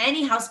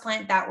 any house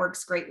plant that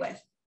works great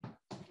with.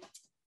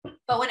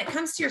 But when it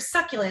comes to your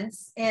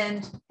succulents,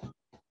 and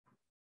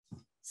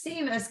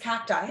same as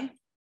cacti,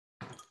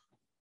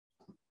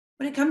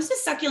 when it comes to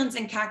succulents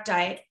and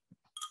cacti,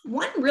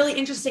 one really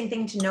interesting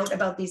thing to note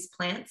about these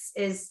plants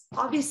is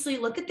obviously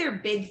look at their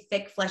big,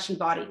 thick, fleshy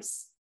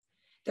bodies.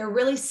 They're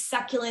really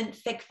succulent,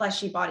 thick,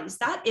 fleshy bodies.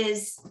 That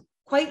is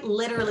quite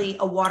literally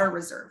a water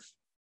reserve.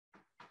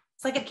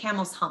 It's like a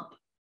camel's hump.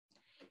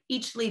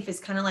 Each leaf is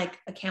kind of like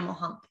a camel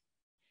hump.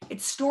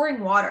 It's storing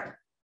water.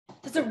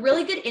 That's a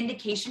really good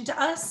indication to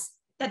us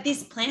that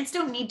these plants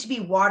don't need to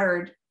be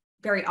watered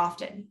very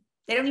often.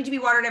 They don't need to be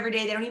watered every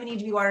day. They don't even need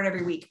to be watered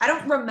every week. I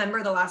don't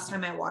remember the last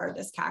time I watered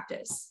this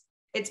cactus.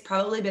 It's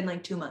probably been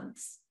like 2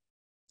 months,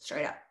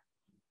 straight up.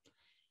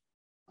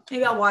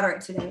 Maybe I'll water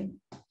it today.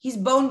 He's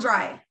bone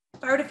dry.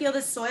 If I were to feel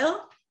this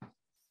soil,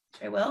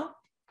 which I will,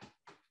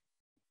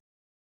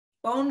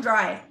 bone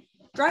dry,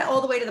 dry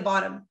all the way to the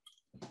bottom.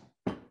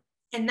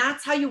 And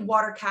that's how you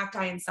water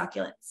cacti and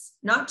succulents.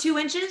 Not 2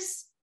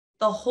 inches,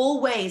 the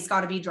whole way has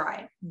got to be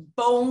dry,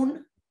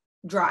 bone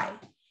dry.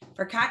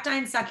 For cacti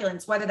and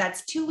succulents, whether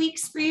that's 2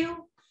 weeks for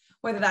you,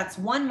 whether that's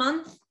 1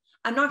 month,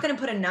 I'm not going to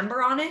put a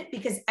number on it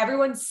because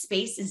everyone's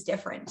space is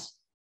different,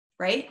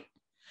 right?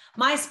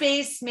 My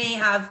space may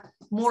have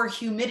more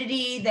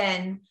humidity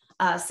than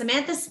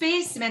Samantha's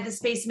space. Samantha's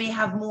space may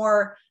have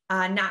more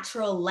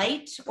natural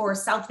light or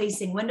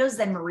south-facing windows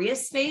than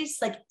Maria's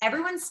space. Like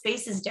everyone's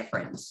space is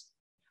different.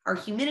 Our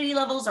humidity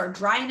levels, our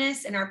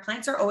dryness, and our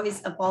plants are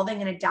always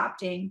evolving and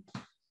adapting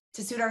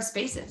to suit our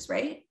spaces,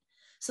 right?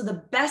 So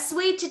the best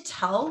way to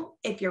tell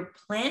if your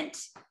plant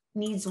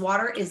needs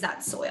water is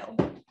that soil.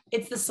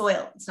 It's the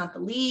soil. It's not the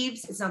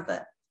leaves. It's not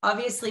the,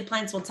 obviously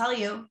plants will tell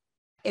you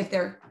if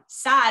they're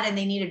sad and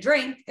they need a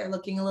drink, they're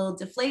looking a little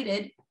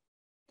deflated,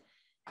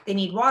 they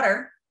need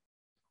water,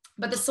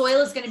 but the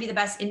soil is going to be the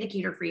best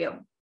indicator for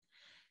you.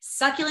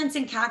 Succulents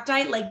and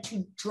cacti like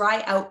to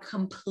dry out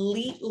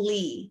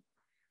completely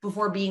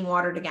before being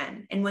watered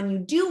again. And when you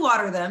do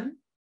water them,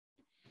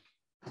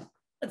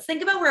 let's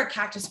think about where a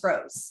cactus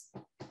grows.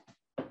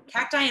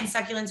 Cacti and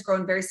succulents grow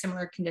in very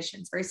similar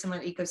conditions, very similar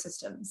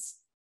ecosystems.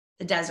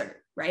 The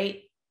desert,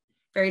 right?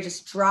 Very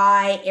just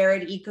dry,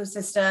 arid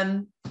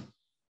ecosystem.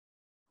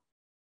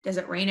 Does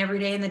it rain every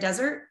day in the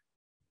desert?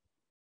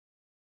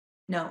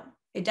 No,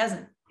 it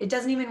doesn't. It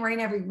doesn't even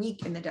rain every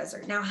week in the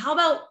desert. Now, how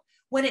about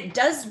when it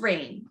does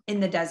rain in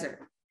the desert?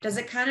 Does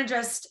it kind of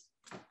just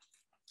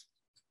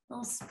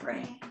little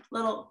spray,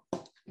 little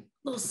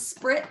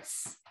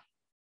spritz?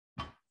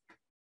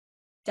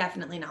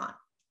 Definitely not.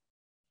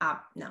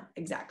 No,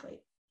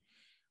 exactly.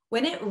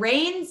 When it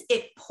rains,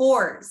 it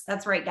pours.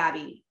 That's right,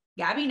 Gabby.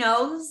 Gabby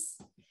knows.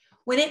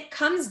 When it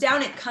comes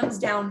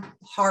down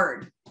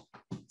hard.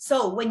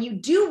 So when you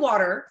do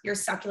water your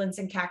succulents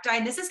and cacti,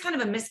 and this is kind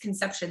of a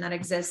misconception that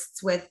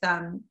exists with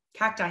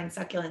cacti and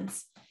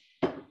succulents,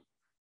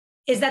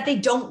 is that they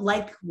don't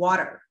like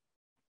water.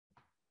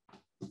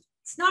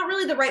 It's not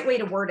really the right way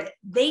to word it.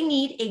 They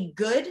need a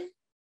good,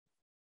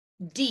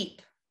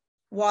 deep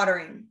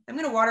watering. I'm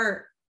going to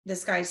water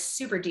this guy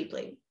super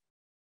deeply.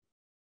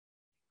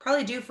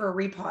 Probably due for a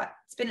repot.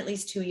 It's been at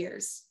least 2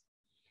 years.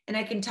 And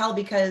I can tell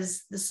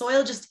because the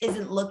soil just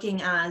isn't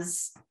looking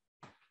as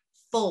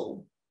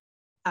full,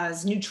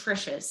 as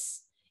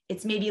nutritious.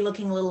 It's maybe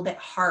looking a little bit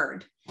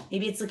hard.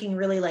 Maybe it's looking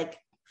really like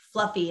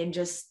fluffy and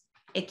just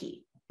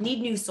icky. Need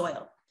new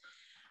soil.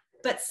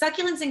 But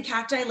succulents and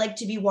cacti like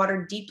to be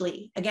watered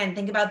deeply. Again,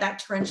 think about that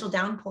torrential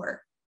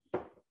downpour.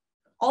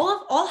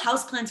 All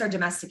houseplants are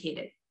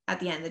domesticated at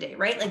the end of the day,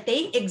 right? Like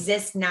they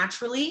exist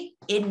naturally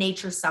in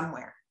nature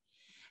somewhere.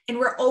 And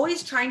we're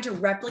always trying to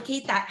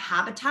replicate that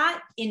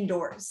habitat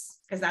indoors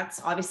because that's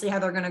obviously how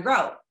they're going to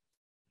grow.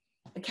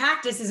 A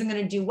cactus isn't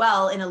going to do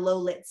well in a low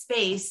lit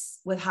space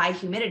with high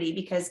humidity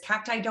because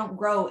cacti don't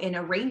grow in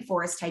a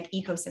rainforest type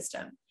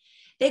ecosystem.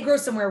 They grow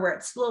somewhere where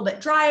it's a little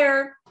bit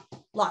drier,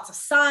 lots of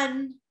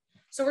sun.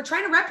 So we're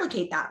trying to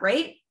replicate that,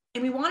 right?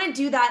 And we want to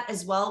do that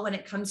as well when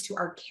it comes to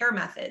our care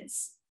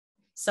methods.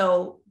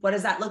 So what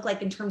does that look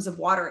like in terms of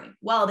watering?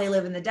 Well, they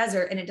live in the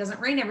desert and it doesn't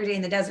rain every day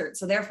in the desert.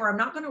 So therefore I'm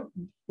not going to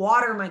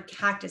water my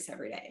cactus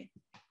every day.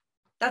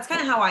 That's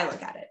kind of how I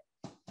look at it.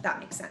 If that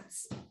makes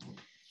sense.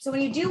 So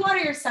when you do water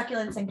your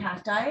succulents and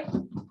cacti,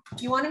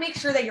 you want to make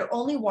sure that you're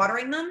only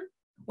watering them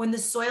when the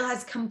soil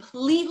has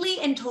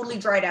completely and totally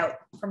dried out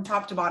from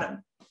top to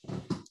bottom.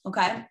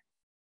 Okay.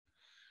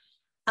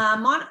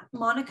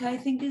 Monica, I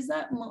think is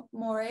that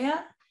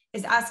Morea,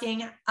 is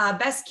asking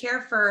best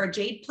care for a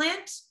jade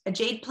plant. A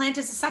jade plant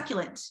is a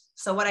succulent.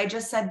 So what I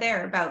just said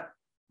there about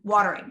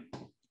watering,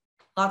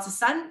 lots of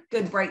sun,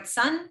 good bright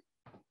sun,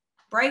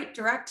 bright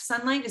direct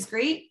sunlight is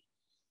great.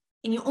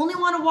 And you only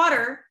want to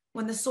water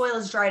when the soil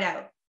is dried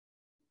out.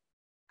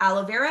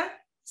 Aloe vera,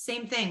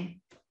 same thing.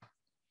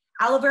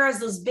 Aloe vera has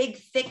those big,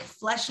 thick,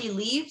 fleshy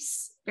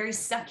leaves, very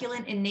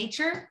succulent in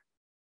nature.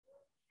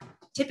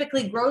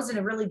 Typically grows in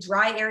a really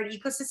dry, arid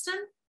ecosystem.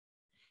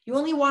 You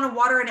only want to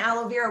water an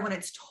aloe vera when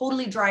it's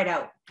totally dried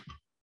out.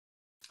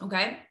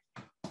 Okay.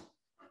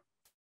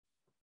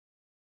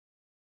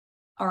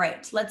 All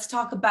right, let's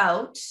talk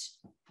about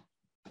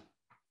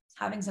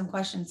having some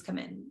questions come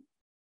in.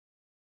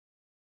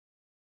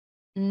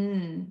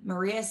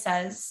 Maria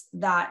says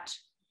that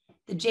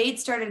the jade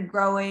started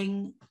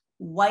growing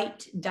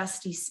white,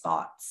 dusty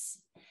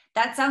spots.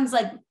 That sounds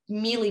like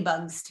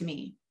mealybugs to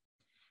me.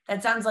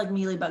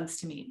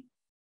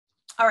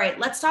 All right,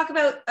 let's talk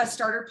about a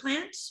starter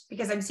plant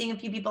because I'm seeing a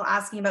few people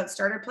asking about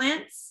starter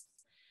plants.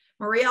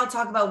 Maria, I'll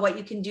talk about what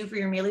you can do for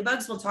your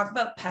mealybugs. We'll talk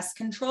about pest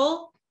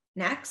control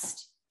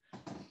next.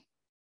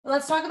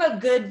 Let's talk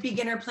about good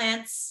beginner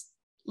plants,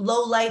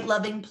 low light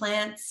loving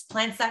plants,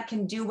 plants that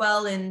can do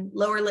well in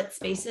lower lit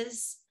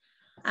spaces.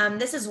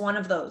 This is one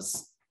of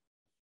those.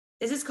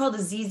 This is called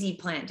a ZZ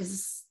plant. Does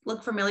this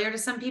look familiar to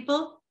some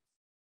people?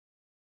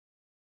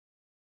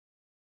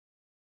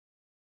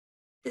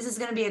 This is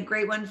going to be a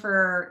great one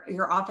for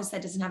your office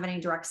that doesn't have any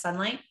direct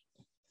sunlight.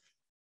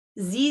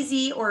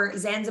 ZZ or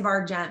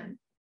Zanzibar gem.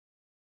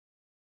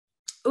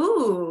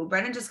 Ooh,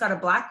 Brennan just got a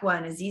black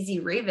one, a ZZ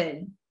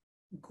raven.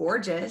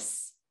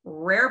 Gorgeous.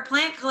 Rare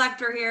plant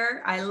collector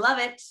here. I love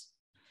it.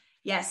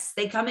 Yes,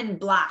 they come in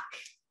black.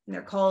 And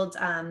they're called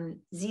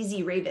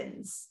ZZ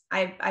ravens.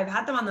 I've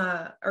had them on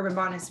the Urban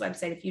Botanist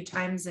website a few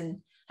times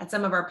and at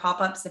some of our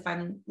pop-ups if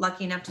I'm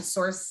lucky enough to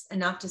source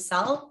enough to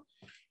sell.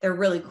 They're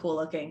really cool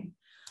looking.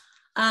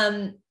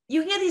 You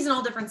can get these in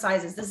all different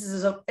sizes. This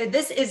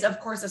is of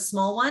course a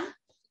small one,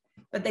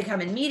 but they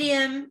come in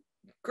medium,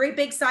 great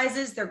big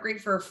sizes. They're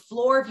great for a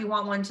floor if you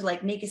want one to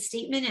like make a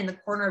statement in the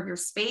corner of your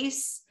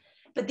space.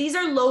 But these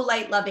are low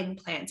light loving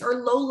plants, or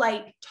low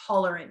light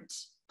tolerant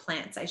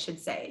plants, I should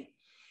say.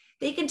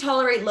 They can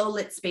tolerate low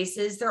lit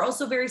spaces. They're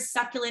also very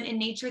succulent in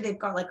nature. They've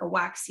got like a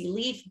waxy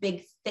leaf,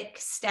 big, thick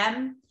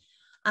stem.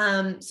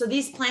 So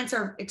these plants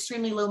are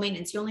extremely low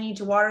maintenance. You only need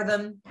to water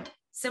them,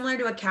 similar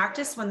to a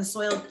cactus when the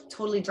soil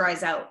totally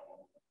dries out.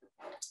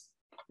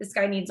 This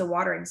guy needs a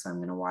watering, so I'm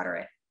going to water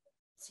it.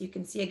 So you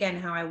can see again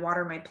how I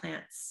water my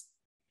plants.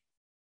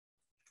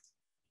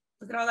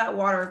 Look at all that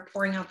water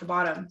pouring out the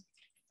bottom.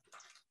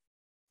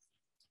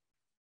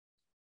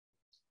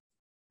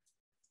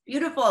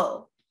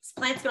 Beautiful. This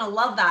plant's going to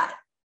love that.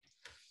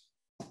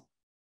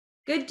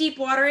 Good deep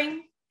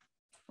watering.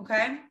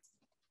 Okay.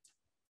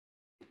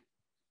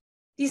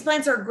 These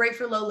plants are great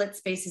for low lit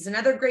spaces.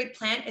 Another great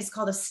plant is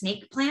called a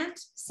snake plant,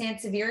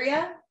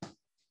 Sansevieria.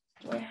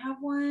 Do I have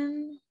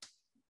one?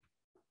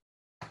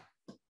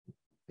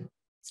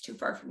 It's too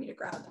far for me to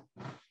grab.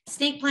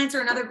 Snake plants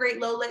are another great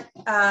low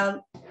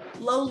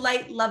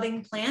light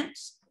loving plant.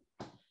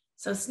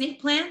 So snake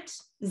plant,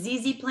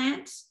 ZZ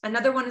plant.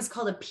 Another one is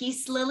called a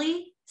peace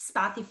lily,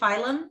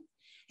 Spathiphyllum.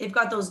 They've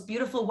got those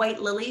beautiful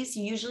white lilies.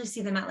 You usually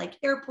see them at like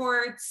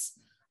airports,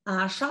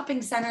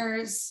 shopping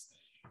centers,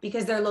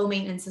 because they're low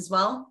maintenance as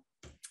well.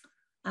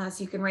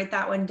 So you can write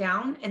that one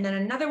down. And then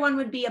another one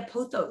would be a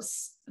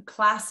pothos, a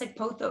classic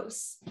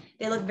pothos.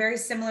 They look very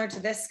similar to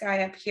this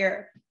guy up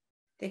here.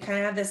 They kind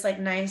of have this like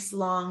nice,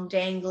 long,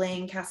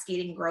 dangling,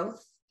 cascading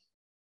growth.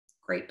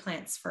 Great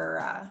plants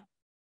for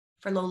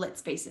low lit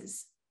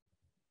spaces.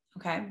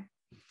 Okay.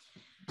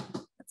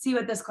 Let's see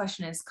what this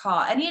question is.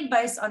 Any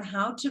advice on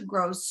how to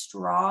grow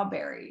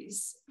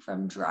strawberries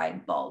from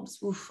dried bulbs?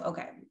 Oof,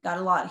 okay, got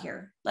a lot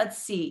here. Let's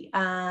see.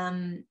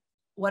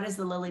 What is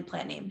the lily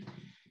plant name?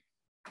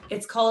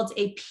 It's called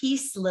a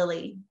peace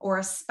lily or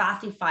a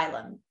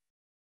Spathiphyllum.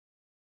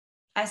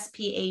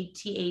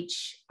 Spathiphyll.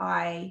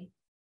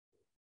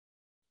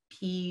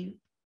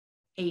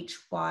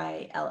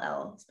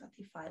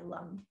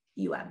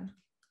 Spathiphyllum.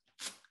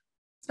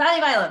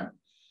 Spathiphyllum.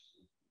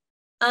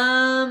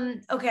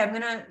 Okay, I'm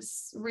gonna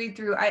read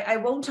through. I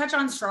won't touch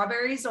on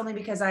strawberries only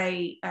because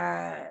I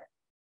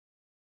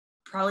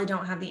probably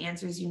don't have the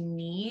answers you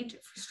need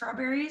for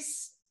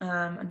strawberries,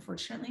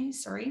 unfortunately,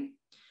 sorry.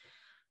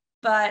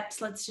 But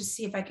let's just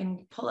see if I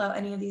can pull out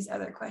any of these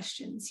other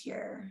questions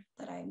here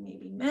that I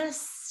maybe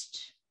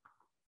missed.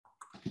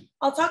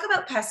 I'll talk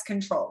about pest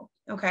control,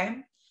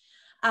 okay?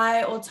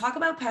 I will talk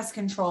about pest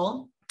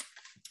control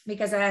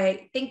because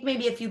I think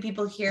maybe a few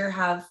people here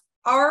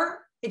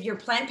if you're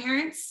plant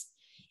parents,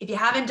 if you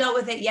haven't dealt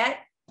with it yet,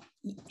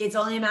 it's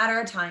only a matter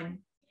of time.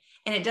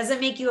 And it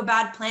doesn't make you a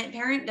bad plant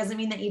parent. It doesn't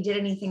mean that you did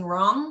anything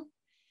wrong.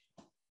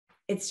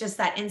 It's just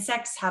that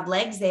insects have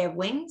legs, they have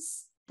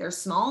wings, they're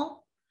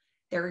small,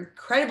 they're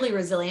incredibly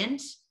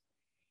resilient,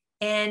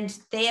 and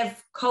they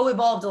have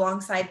co-evolved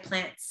alongside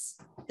plants.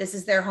 This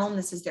is their home,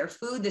 this is their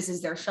food, this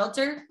is their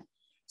shelter.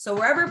 So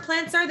wherever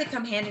plants are, they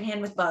come hand in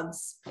hand with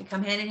bugs. They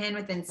come hand in hand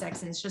with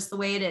insects, and it's just the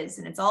way it is,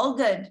 and it's all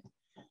good.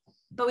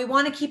 But we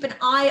want to keep an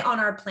eye on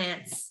our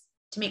plants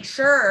to make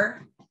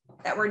sure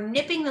that we're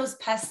nipping those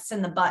pests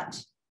in the butt.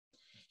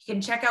 You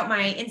can check out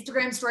my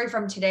Instagram story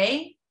from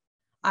today.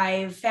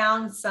 I've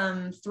found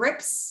some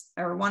thrips,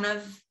 or one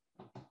of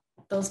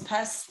those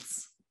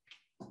pests.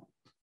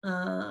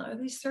 Are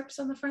these thrips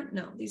on the front?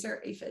 No, these are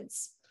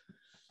aphids.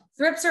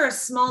 Thrips are a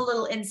small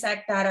little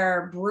insect that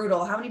are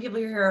brutal. How many people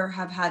here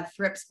have had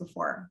thrips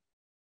before?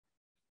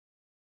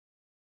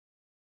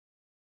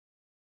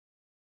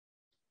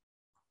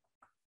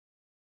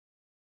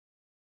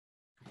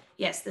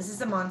 Yes, this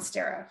is a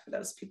monstera for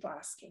those people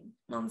asking.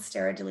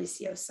 Monstera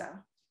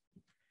deliciosa.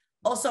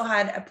 Also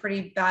had a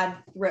pretty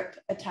bad thrip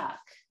attack.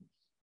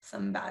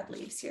 Some bad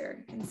leaves here,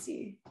 you can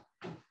see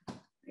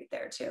right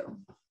there too.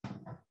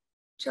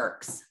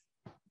 Jerks.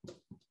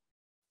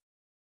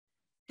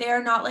 They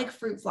are not like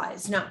fruit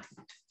flies. No,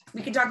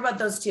 we can talk about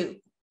those too.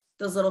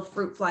 Those little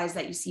fruit flies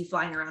that you see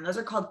flying around. Those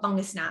are called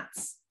fungus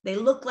gnats. They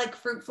look like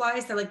fruit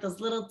flies. They're like those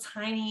little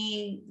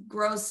tiny,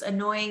 gross,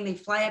 annoying. They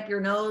fly up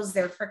your nose.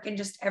 They're freaking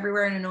just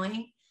everywhere and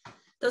annoying.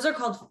 Those are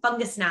called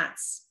fungus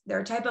gnats.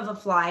 They're a type of a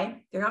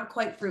fly. They're not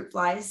quite fruit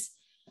flies,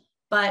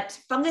 but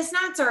fungus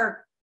gnats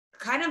are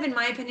kind of, in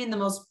my opinion, the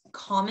most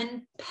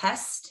common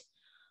pest,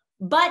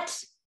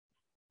 but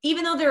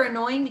even though they're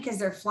annoying because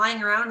they're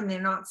flying around and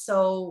they're not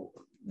so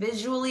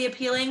visually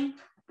appealing,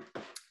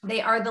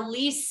 they are the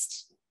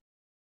least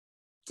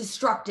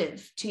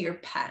destructive to your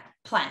pet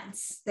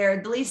plants.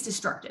 They're the least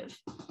destructive.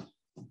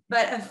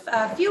 But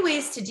a few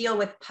ways to deal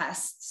with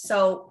pests.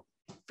 So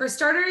for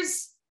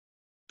starters,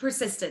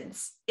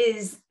 persistence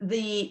is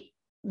the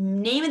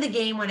name of the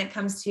game when it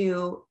comes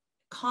to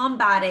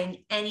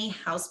combating any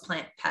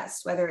houseplant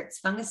pest, whether it's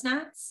fungus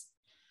gnats,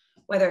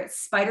 whether it's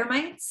spider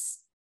mites.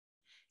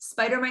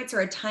 Spider mites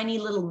are a tiny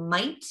little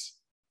mite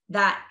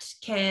that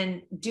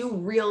can do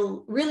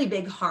really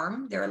big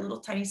harm. They're a little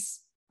tiny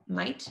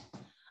mite,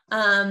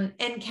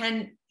 and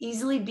can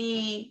easily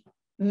be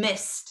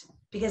missed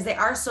because they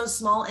are so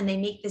small and they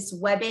make this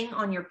webbing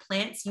on your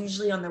plants,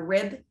 usually on the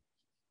rib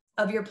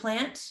of your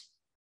plant.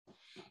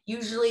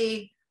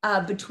 Usually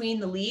between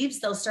the leaves,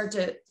 they'll start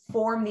to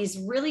form these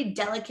really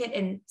delicate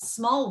and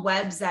small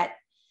webs that,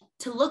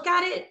 to look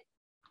at it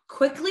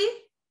quickly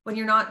when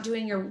you're not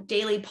doing your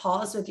daily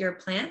pause with your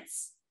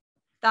plants,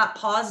 that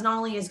pause not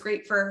only is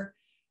great for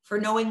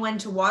knowing when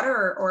to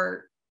water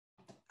or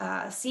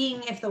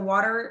seeing if the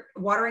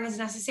watering is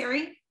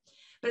necessary,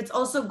 but it's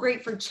also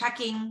great for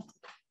checking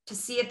to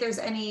see if there's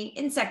any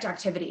insect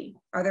activity.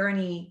 Are there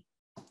any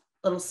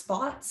little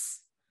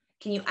spots?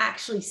 Can you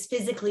actually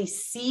physically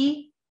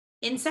see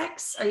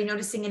insects? Are you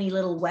noticing any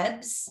little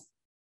webs?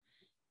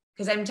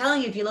 Because I'm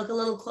telling you, if you look a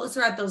little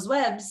closer at those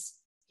webs,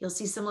 you'll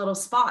see some little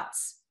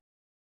spots.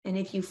 And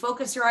if you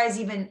focus your eyes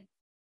even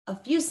a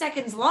few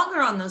seconds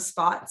longer on those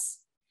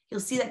spots,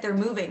 you'll see that they're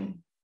moving.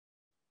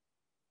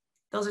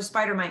 Those are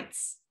spider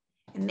mites,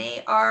 and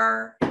they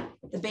are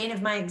the bane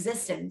of my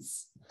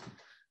existence.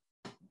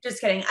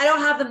 Just kidding. I don't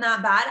have them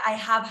that bad. I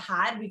have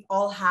had, we've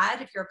all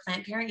had, if you're a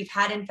plant parent, you've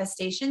had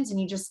infestations and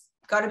you just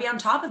got to be on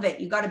top of it.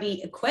 You got to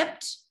be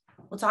equipped.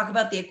 We'll talk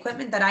about the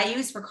equipment that I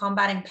use for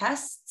combating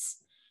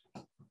pests.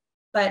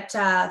 But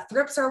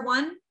thrips are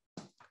one.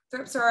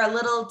 Thrips are a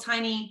little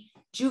tiny,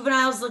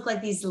 juveniles look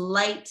like these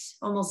light,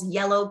 almost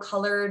yellow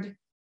colored,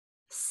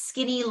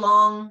 skinny,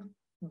 long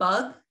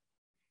bug.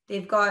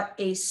 They've got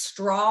a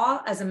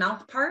straw as a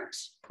mouth part,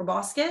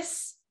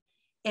 proboscis,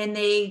 and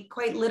they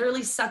quite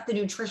literally suck the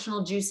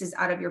nutritional juices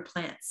out of your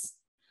plants.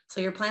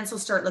 So your plants will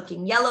start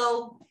looking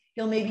yellow.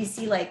 You'll maybe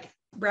see like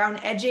brown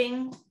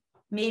edging,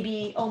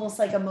 maybe almost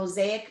like a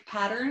mosaic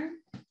pattern.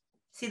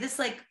 See this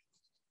like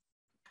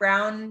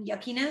brown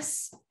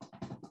yuckiness?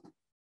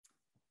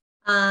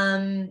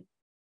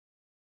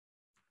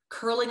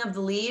 Curling of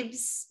the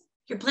leaves.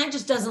 Your plant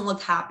just doesn't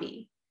look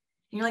happy.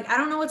 And you're like, I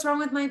don't know what's wrong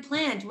with my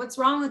plant. What's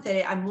wrong with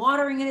it? I'm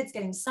watering it. It's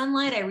getting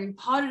sunlight. I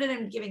repotted it.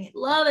 I'm giving it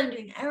love. I'm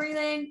doing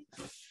everything.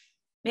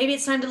 Maybe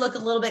it's time to look a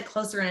little bit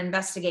closer and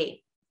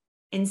investigate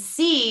and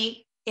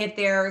see if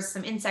there's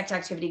some insect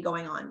activity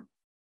going on.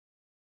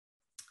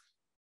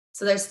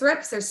 So there's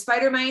thrips, there's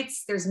spider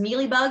mites, there's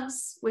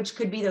mealybugs, which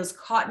could be those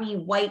cottony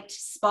white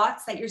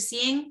spots that you're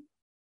seeing.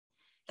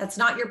 That's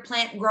not your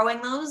plant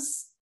growing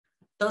those.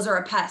 Those are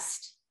a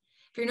pest.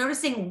 If you're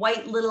noticing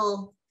white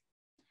little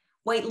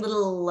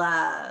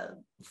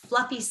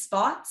fluffy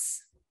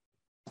spots,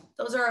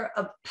 those are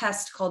a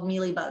pest called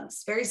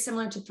mealybugs. Very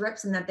similar to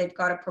thrips in that they've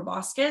got a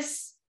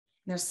proboscis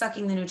and they're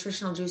sucking the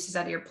nutritional juices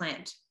out of your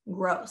plant.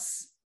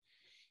 Gross.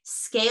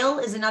 Scale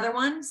is another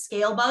one,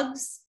 scale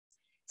bugs.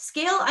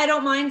 Scale, I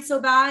don't mind so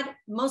bad,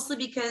 mostly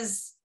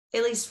because,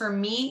 at least for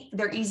me,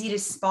 they're easy to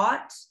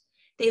spot.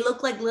 They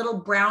look like little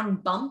brown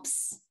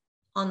bumps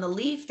on the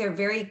leaf. They're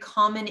very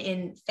common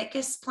in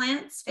ficus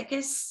plants,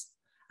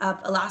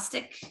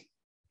 elastic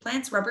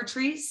plants, rubber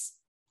trees,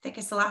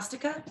 Ficus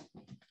elastica.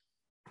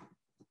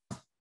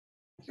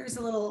 Here's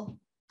a little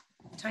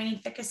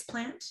tiny ficus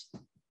plant.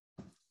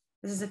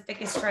 This is a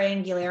Ficus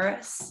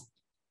triangularis,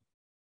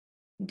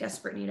 in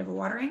desperate need of a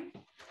watering.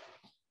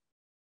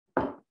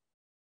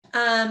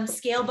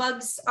 Scale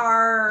bugs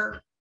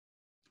are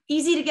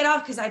easy to get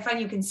off because I find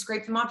you can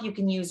scrape them off. You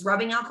can use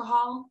rubbing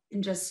alcohol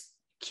and just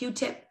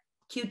Q-tip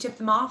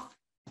them off.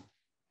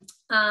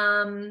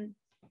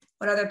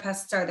 What other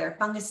pests are there?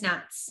 Fungus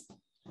gnats.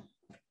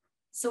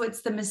 So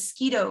it's the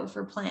mosquito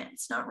for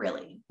plants, not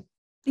really.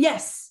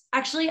 Yes,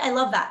 actually, I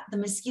love that. The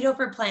mosquito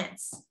for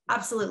plants,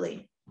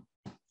 absolutely.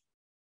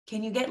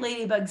 Can you get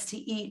ladybugs to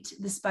eat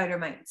the spider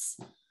mites?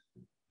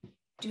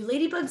 Do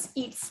ladybugs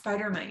eat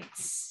spider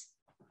mites?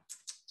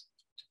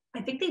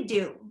 I think they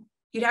do.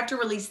 You'd have to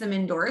release them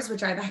indoors,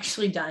 which I've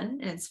actually done,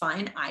 and it's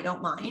fine. I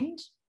don't mind.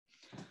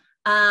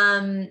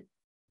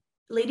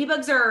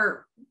 Ladybugs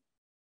are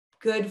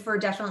good for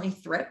definitely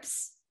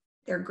thrips.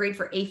 They're great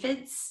for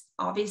aphids.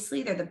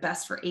 Obviously, they're the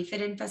best for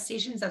aphid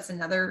infestations. That's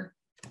another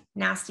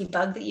nasty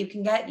bug that you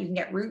can get. You can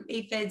get root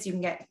aphids.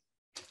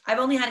 I've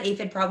only had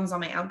aphid problems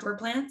on my outdoor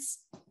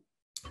plants.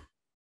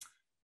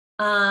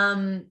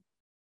 So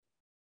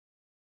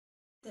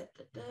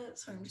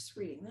I'm just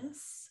reading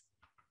this.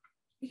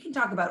 We can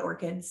talk about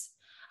orchids.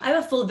 I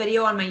have a full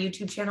video on my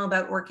YouTube channel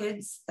about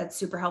orchids. That's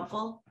super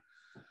helpful.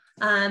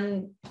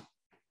 But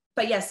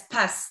yes,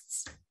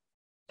 pests.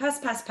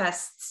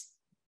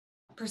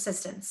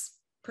 Persistence.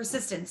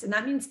 persistence, and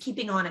that means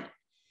keeping on it.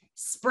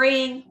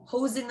 Spraying,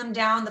 hosing them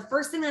down. The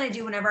first thing that I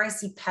do whenever I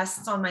see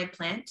pests on my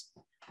plant,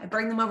 I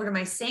bring them over to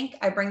my sink.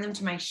 I bring them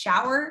to my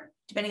shower,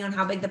 depending on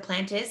how big the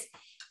plant is,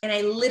 and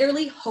I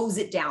literally hose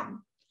it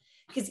down.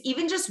 Because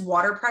even just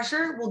water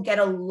pressure will get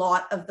a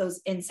lot of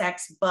those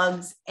insects,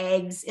 bugs,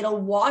 eggs. It'll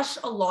wash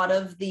a lot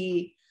of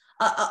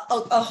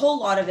a whole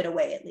lot of it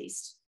away at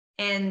least.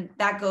 And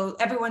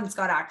everyone's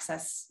got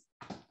access,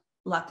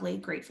 luckily,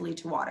 gratefully,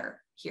 to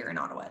water here in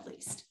Ottawa at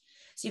least.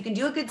 So you can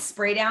do a good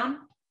spray down,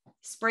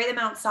 spray them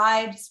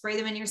outside, spray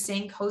them in your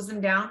sink, hose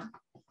them down.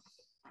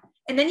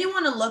 And then you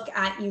want to look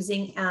at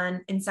using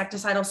an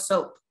insecticidal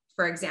soap,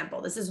 for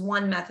example. This is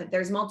one method.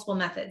 There's multiple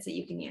methods that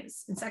you can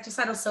use.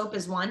 Insecticidal soap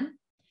is one.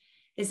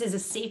 This is a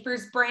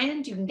Safer's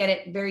brand. You can get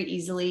it very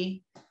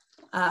easily.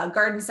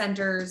 Garden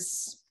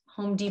centers,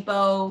 Home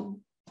Depot,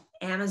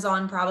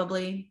 Amazon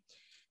probably.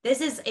 This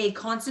is a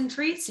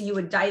concentrate, so you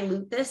would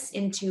dilute this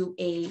into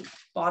a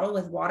bottle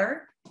with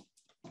water.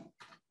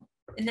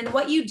 And then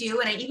what you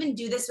do, and I even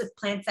do this with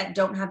plants that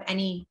don't have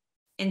any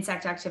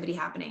insect activity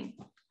happening.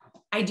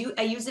 I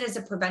use it as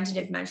a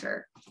preventative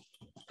measure,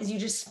 is you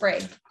just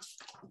spray.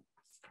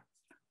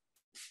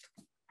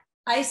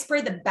 I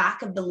spray the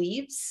back of the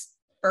leaves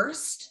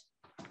first.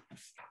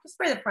 I'll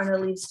spray the front of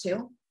the leaves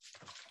too.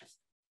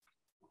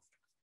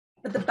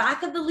 But the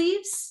back of the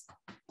leaves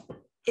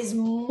is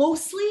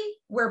mostly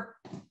where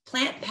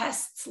plant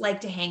pests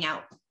like to hang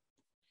out.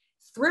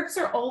 Thrips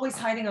are always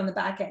hiding on the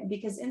back end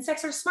because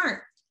insects are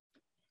smart.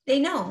 They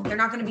know they're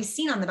not going to be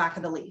seen on the back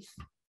of the leaf.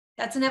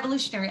 That's an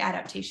evolutionary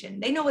adaptation.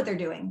 They know what they're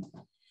doing.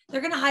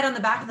 They're going to hide on the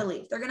back of the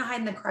leaf. They're going to hide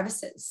in the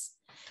crevices.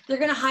 They're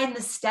going to hide in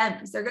the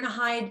stems. They're going to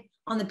hide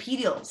on the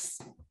petioles.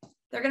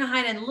 They're going to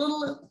hide in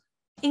little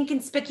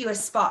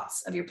inconspicuous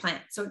spots of your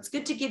plant. So it's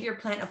good to give your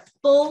plant a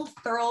full,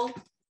 thorough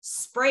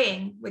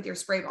spraying with your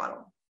spray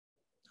bottle.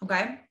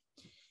 Okay.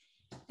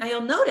 Now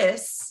you'll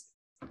notice,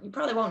 you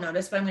probably won't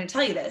notice, but I'm going to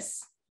tell you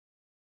this.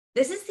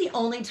 This is the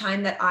only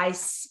time that I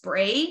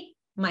spray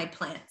my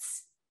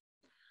plants.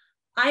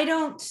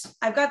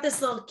 I've got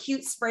this little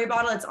cute spray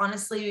bottle. It's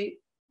honestly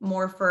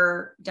more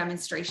for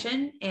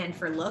demonstration and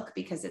for look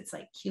because it's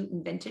like cute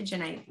and vintage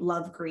and I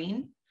love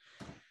green.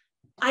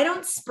 I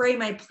don't spray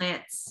my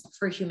plants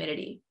for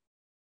humidity.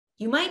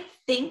 You might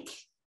think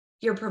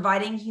you're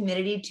providing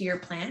humidity to your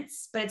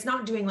plants, but it's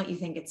not doing what you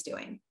think it's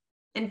doing.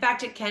 In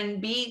fact, it can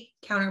be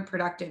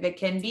counterproductive. It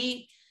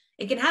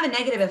can have a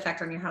negative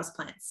effect on your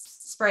houseplants,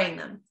 spraying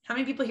them. How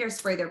many people here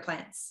spray their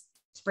plants?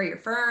 Spray your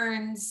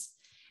ferns.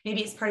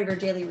 Maybe it's part of your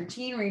daily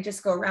routine where you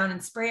just go around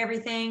and spray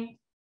everything.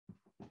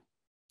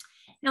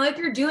 Now, if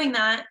you're doing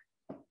that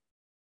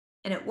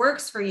and it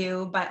works for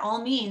you, by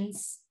all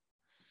means,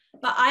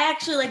 but I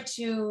actually like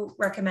to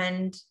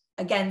recommend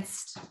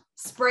against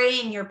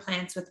spraying your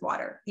plants with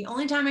water. The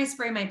only time I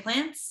spray my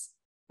plants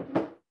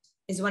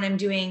is when I'm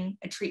doing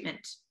a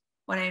treatment,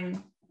 when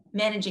I'm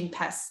managing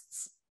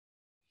pests.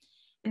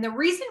 And the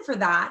reason for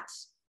that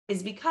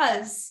is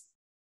because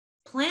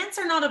plants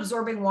are not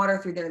absorbing water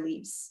through their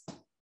leaves,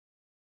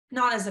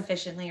 not as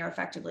efficiently or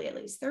effectively, at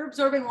least. They're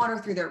absorbing water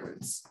through their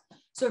roots.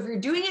 So if you're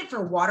doing it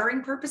for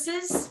watering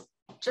purposes,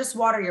 just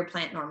water your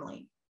plant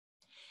normally.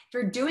 If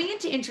you're doing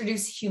it to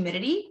introduce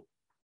humidity,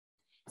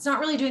 it's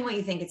not really doing what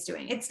you think it's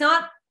doing. It's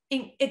not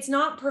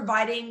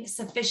providing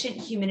sufficient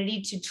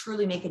humidity to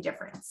truly make a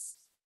difference.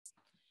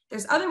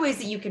 There's other ways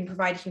that you can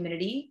provide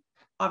humidity.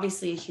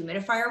 Obviously, a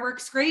humidifier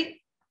works great.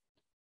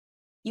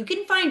 You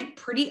can find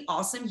pretty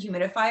awesome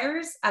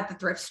humidifiers at the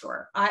thrift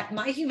store.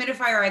 My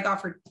humidifier I got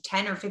for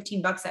 10 or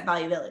 15 bucks at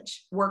Value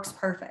Village. Works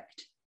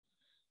perfect.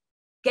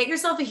 Get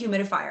yourself a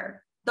humidifier.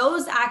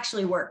 Those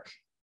actually work.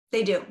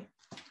 They do.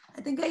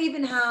 I think I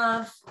even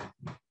have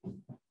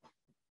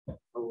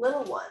a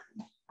little one.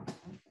 I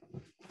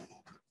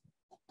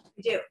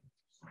do.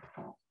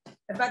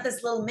 I've got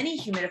this little mini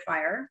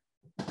humidifier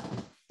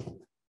that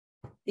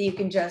you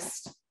can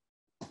just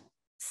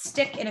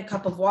stick in a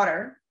cup of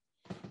water.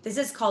 This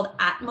is called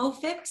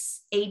Atmofix,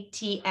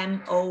 A-T-M-O-F-I-X,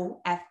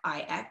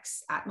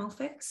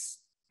 Atmofix.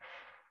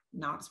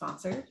 Not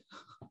sponsored,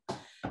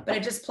 but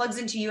it just plugs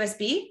into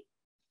USB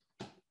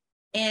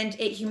and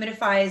it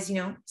humidifies,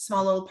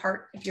 small little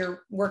part if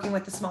you're working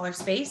with a smaller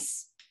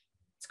space.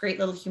 It's a great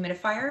little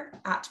humidifier,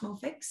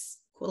 Atmofix,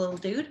 cool little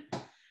dude.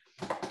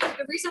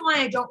 The reason why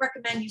I don't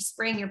recommend you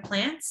spraying your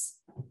plants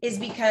is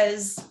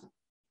because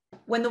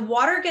when the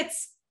water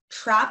gets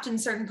trapped in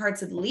certain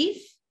parts of the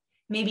leaf,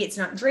 maybe it's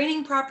not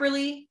draining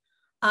properly.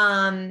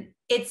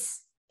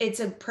 It's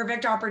a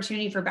perfect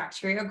opportunity for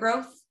bacteria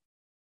growth.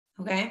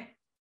 Okay.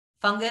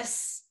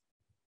 Fungus.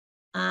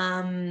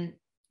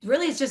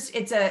 Really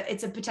it's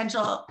a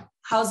potential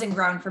housing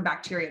ground for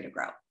bacteria to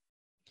grow.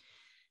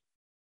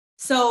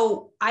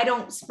 So I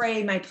don't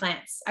spray my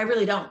plants. I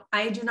really don't.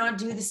 I do not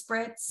do the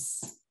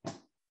spritz.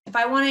 If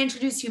I want to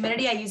introduce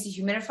humidity, I use a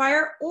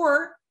humidifier,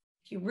 or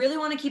if you really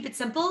want to keep it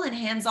simple and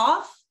hands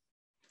off,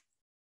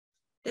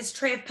 this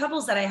tray of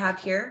pebbles that I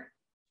have here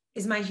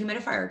is my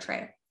humidifier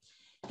tray.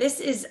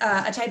 This is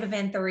a type of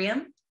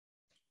anthurium.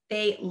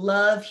 They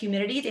love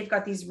humidity. They've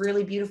got these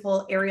really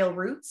beautiful aerial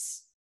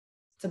roots.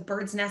 It's a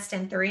bird's nest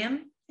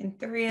anthurium,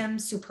 Anthurium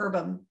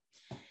superbum.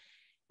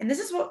 And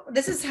this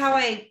is how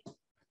I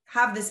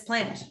have this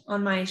plant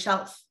on my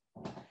shelf.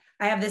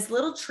 I have this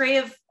little tray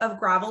of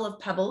gravel, of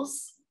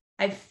pebbles.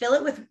 I fill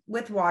it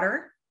with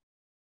water,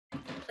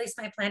 place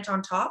my plant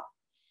on top,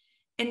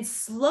 and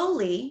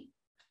slowly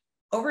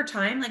over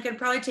time, like it'd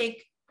probably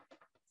take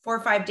 4 or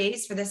 5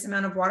 days for this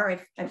amount of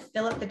water. I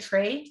fill up the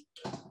tray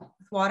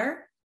with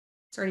water.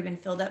 It's already been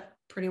filled up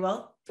pretty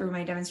well through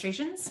my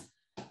demonstrations.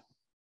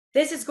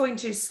 This is going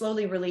to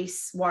slowly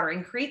release water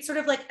and create sort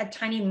of like a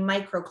tiny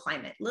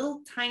microclimate,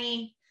 little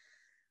tiny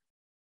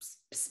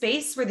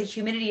space where the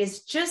humidity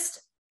is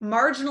just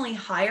marginally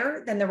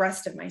higher than the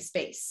rest of my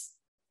space.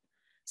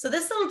 So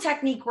this little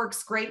technique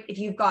works great if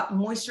you've got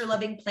moisture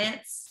loving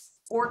plants.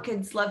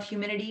 Orchids love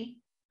humidity.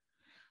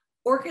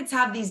 Orchids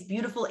have these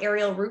beautiful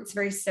aerial roots,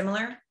 very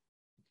similar.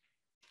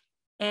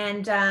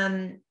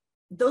 And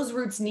those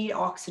roots need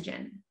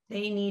oxygen.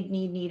 They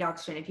need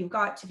oxygen. If you've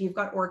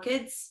got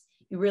orchids,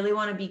 you really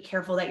want to be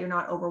careful that you're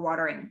not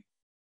overwatering.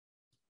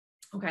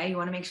 Okay, you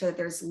want to make sure that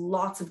there's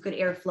lots of good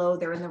airflow.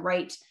 They're in the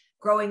right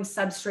growing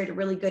substrate, a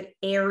really good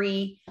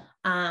airy,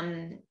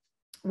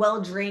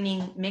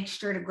 well-draining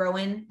mixture to grow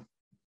in.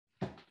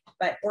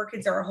 But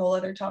orchids are a whole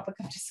other topic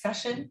of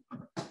discussion.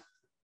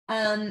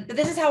 But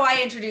this is how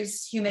I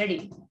introduce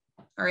humidity,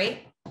 all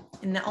right?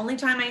 And the only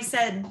time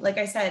like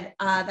I said,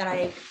 that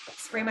I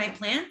spray my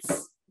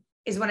plants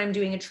is when I'm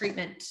doing a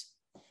treatment.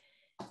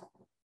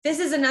 This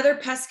is another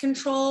pest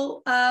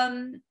control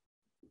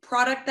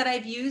product that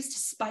I've used,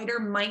 spider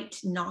mite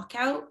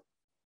knockout.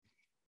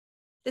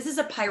 This is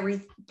a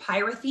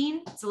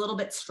pyrethene. It's a little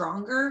bit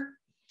stronger.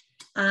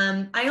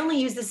 I only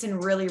use this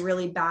in really,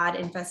 really bad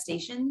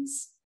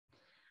infestations.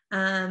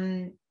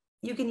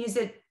 You can use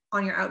it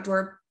on your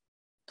outdoor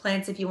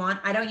plants if you want.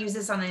 I don't use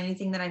this on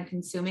anything that I'm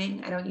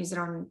consuming. I don't use it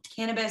on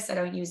cannabis. I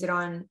don't use it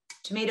on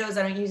tomatoes.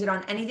 I don't use it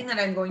on anything that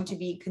I'm going to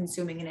be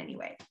consuming in any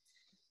way,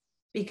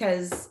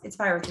 because it's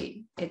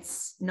pyrethene.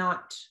 It's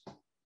not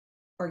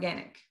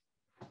organic.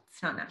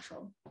 It's not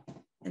natural.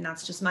 And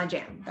that's just my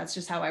jam. That's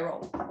just how I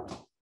roll.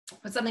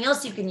 But something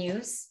else you can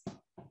use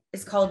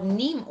is called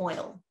neem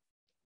oil.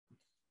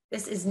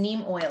 This is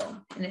neem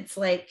oil, and it's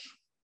like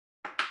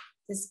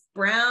this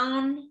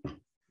brown,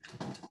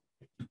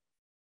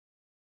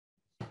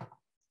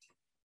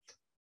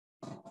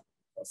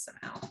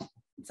 somehow.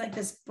 It's like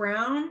this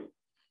brown,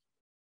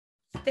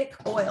 thick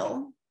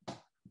oil.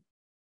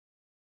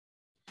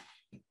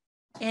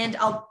 And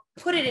I'll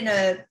put it in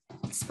a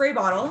spray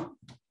bottle.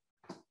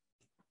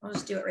 I'll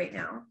just do it right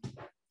now,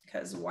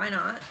 because why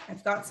not?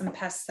 I've got some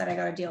pests that I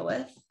got to deal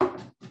with.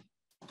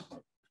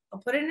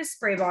 I'll put it in a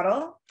spray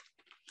bottle,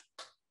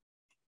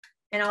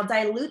 and I'll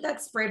dilute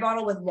that spray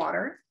bottle with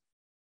water.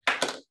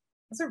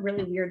 That's a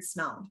really weird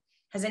smell.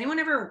 Has anyone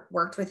ever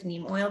worked with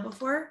neem oil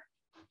before?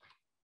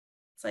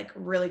 It's like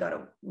really got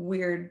a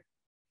weird,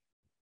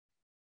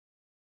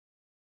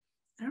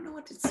 I don't know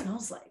what it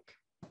smells like.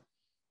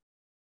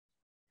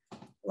 A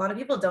lot of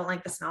people don't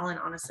like the smell, and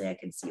honestly, I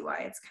can see why.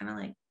 It's kind of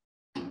like,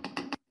 I don't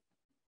know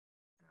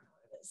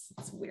what it is.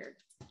 It's weird.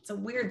 It's a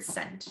weird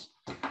scent.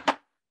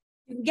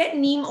 You can get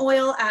neem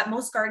oil at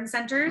most garden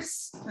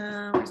centers.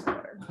 Where's the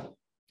water?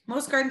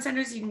 Most garden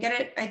centers, you can get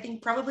it, I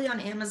think, probably on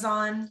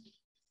Amazon.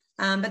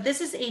 But this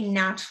is a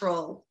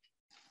natural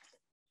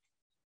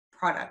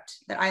product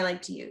that I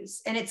like to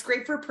use, and it's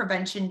great for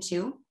prevention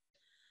too.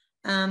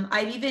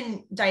 I've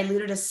even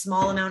diluted a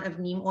small amount of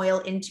neem oil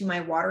into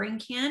my watering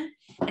can,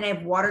 and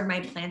I've watered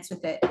my plants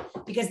with it,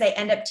 because they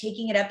end up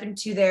taking it up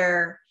into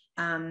their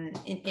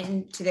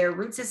into their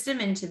root system,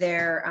 into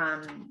their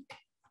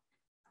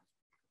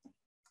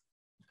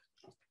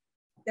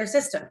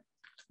system.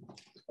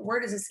 The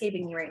word is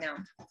escaping me right now.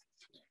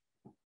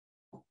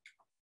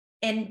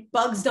 And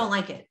bugs don't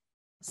like it.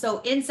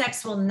 So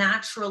insects will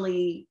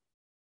naturally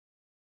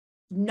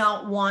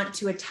not want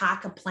to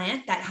attack a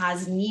plant that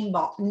has neem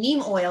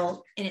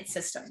oil in its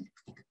system.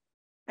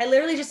 I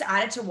literally just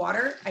add it to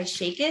water. I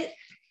shake it.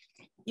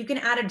 You can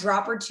add a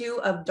drop or two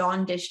of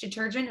Dawn dish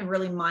detergent, a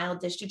really mild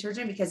dish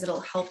detergent, because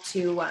it'll help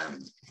to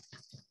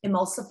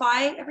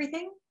emulsify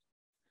everything.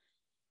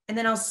 And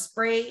then I'll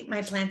spray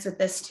my plants with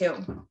this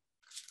too.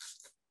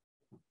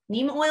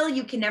 Neem oil,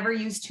 you can never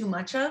use too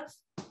much of.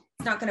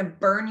 It's not going to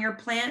burn your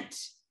plant,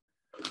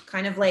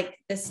 kind of like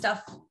this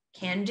stuff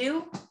can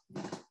do.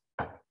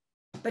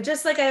 But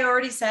just like I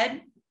already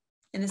said,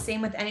 and the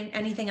same with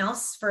anything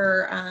else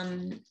for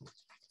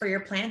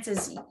your plants,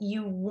 is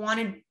you want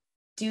to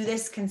do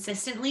this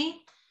consistently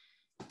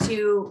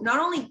to not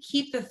only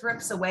keep the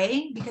thrips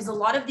away, because a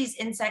lot of these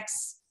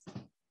insects,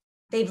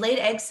 they've laid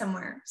eggs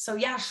somewhere. So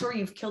yeah, sure,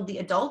 you've killed the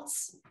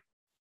adults,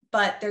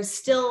 but there's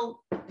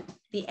still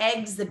the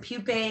eggs, the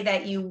pupae,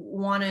 that you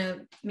want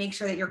to make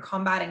sure that you're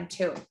combating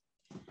too.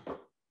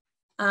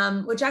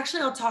 Which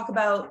actually I'll talk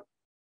about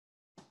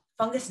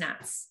fungus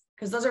gnats,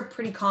 because those are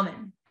pretty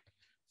common.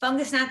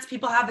 Fungus gnats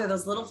people have, they're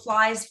those little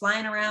flies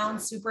flying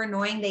around, super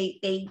annoying.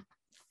 They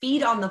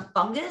feed on the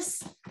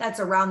fungus that's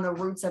around the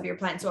roots of your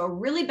plant. So a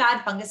really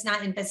bad fungus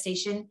gnat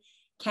infestation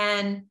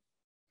can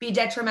be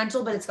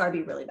detrimental, but it's got to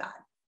be really bad.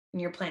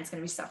 and your plant's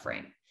going to be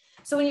suffering.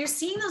 So when you're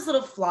seeing those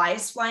little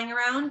flies flying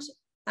around,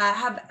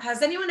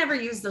 has anyone ever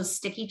used those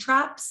sticky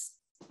traps?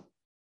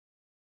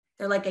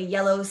 They're like a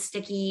yellow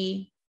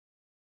sticky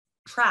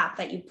trap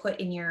that you put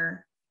in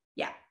your,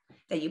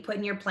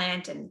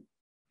 plant and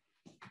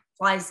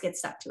flies get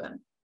stuck to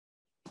them.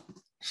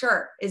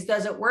 Sure.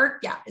 Does it work?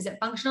 Yeah. Is it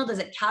functional? Does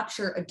it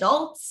capture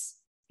adults?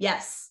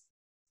 Yes.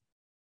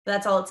 But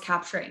that's all it's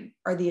capturing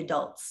are the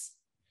adults.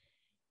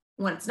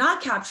 When it's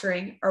not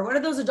capturing, or what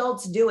are those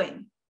adults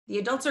doing? The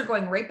adults are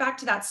going right back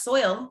to that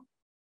soil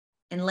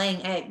and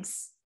laying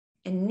eggs,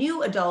 and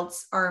new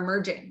adults are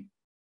emerging.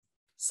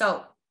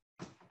 So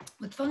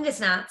with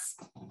fungus gnats,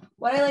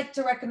 what I like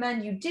to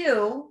recommend you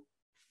do,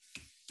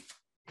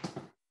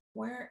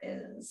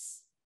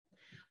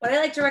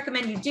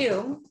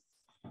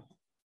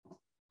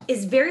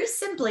 is very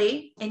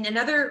simply, and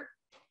another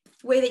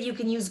way that you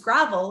can use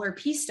gravel or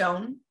pea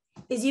stone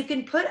is you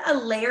can put a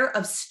layer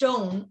of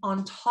stone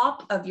on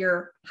top of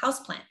your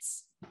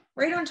houseplants,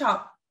 right on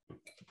top.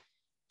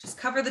 Just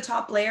cover the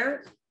top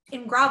layer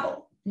in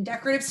gravel and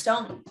decorative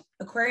stone,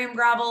 aquarium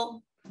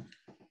gravel,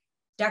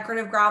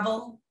 decorative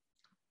gravel.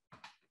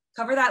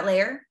 Cover that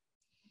layer.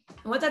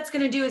 And what that's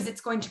going to do is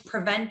it's going to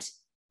prevent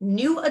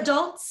new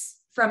adults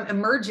from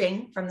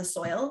emerging from the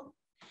soil.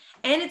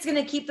 And it's going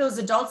to keep those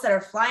adults that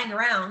are flying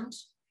around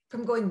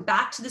from going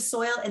back to the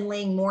soil and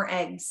laying more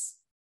eggs.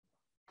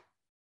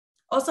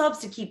 Also helps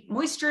to keep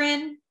moisture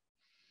in.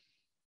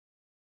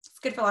 It's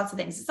good for lots of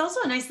things. It's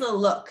also a nice little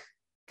look,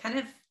 kind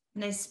of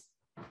nice,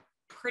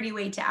 pretty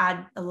way to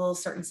add a little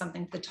certain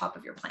something to the top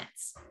of your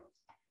plants.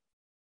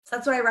 So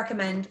that's what I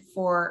recommend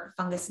for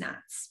fungus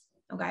gnats.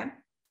 Okay.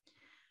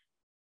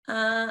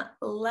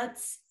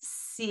 Let's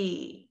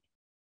see.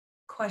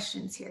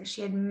 Questions here.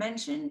 She had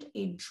mentioned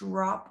a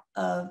drop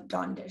of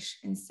Dawn dish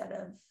instead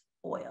of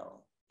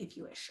oil, if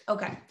you wish.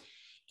 Okay.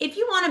 If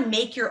you want to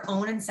make your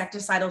own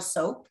insecticidal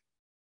soap,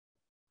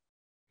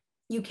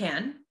 you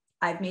can.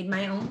 I've made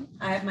my own.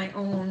 I have my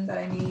own that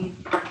I made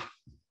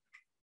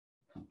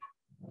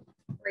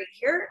right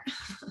here.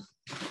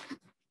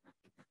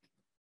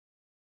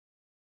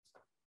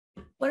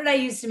 What did I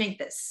use to make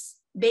this?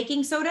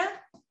 Baking soda.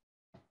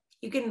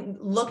 You can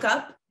look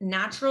up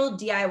natural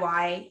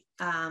DIY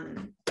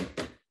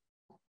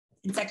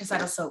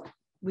insecticidal soap.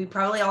 We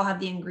probably all have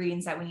the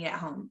ingredients that we need at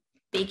home.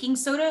 Baking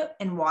soda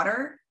and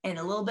water and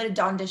a little bit of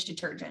Dawn dish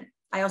detergent.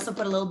 I also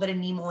put a little bit of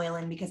neem oil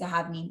in because I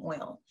have neem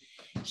oil.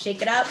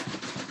 Shake it up.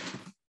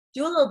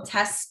 Do a little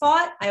test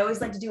spot. I always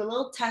like to do a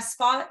little test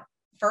spot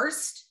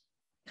first,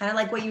 kind of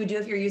like what you would do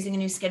if you're using a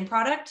new skin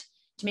product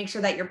to make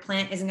sure that your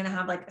plant isn't going to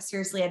have like a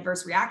seriously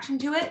adverse reaction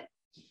to it.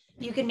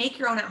 You can make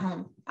your own at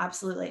home.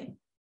 Absolutely.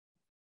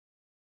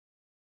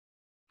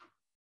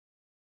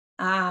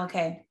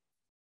 Okay.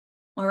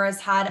 Laura's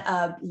had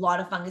a lot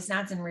of fungus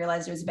gnats and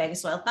realized it was a bag of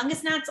soil.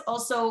 Fungus gnats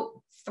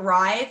also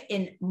thrive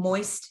in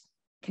moist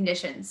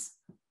conditions.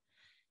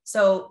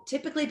 So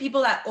typically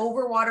people that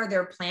overwater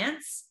their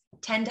plants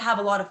tend to have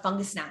a lot of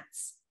fungus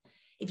gnats.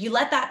 If you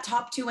let that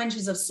top 2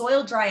 inches of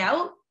soil dry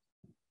out,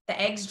 the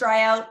eggs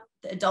dry out,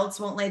 the adults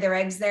won't lay their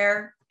eggs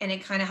there, and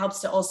it kind of helps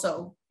to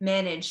also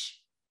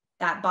manage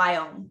that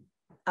biome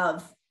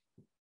of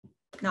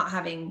not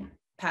having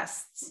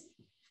pests.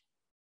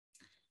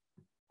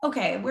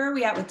 Okay, where are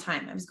we at with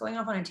time? I was going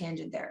off on a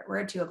tangent there. We're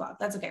at 2 o'clock.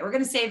 That's okay. We're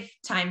going to save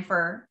time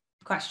for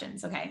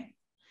questions. Okay.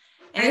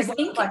 And I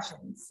think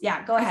questions.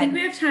 Yeah, go ahead. I think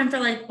we have time for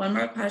like one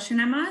more question,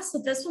 Emma.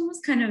 So this one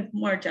was kind of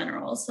more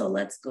general. So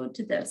let's go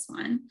to this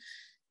one.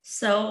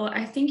 So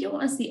I think it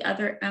was the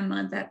other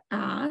Emma that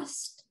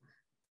asked.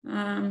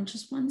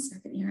 Just 1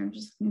 second here. I'm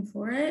just looking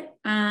for it.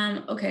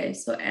 Okay,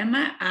 so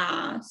Emma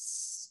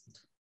asked.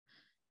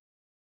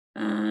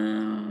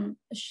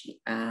 She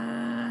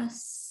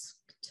asked,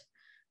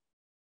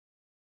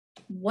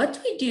 what do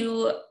we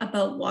do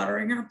about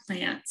watering our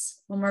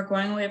plants when we're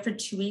going away for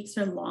 2 weeks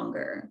or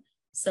longer?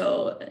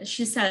 So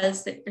she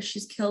says that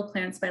she's killed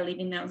plants by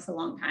leaving them for a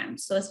long time.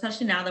 So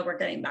especially now that we're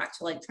getting back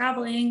to like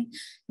traveling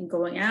and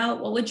going out,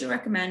 what would you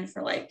recommend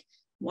for like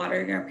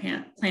watering our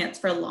plants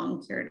for a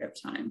long period of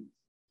time?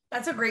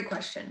 That's a great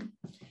question.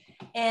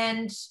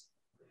 And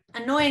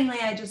annoyingly,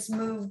 I just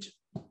moved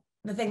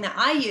the thing that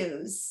I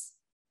use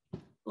a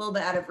little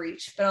bit out of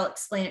reach, but I'll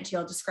explain it to you.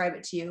 I'll describe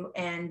it to you.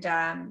 And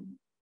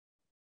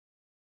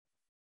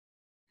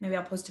maybe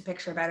I'll post a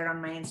picture about it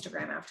on my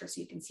Instagram after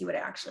so you can see what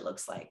it actually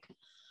looks like.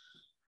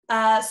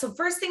 So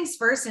first things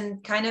first,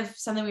 and kind of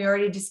something we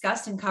already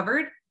discussed and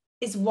covered,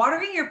 is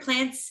watering your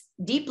plants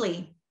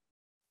deeply.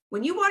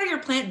 When you water your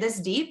plant this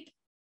deep,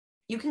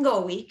 you can go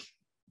a week.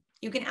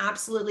 You can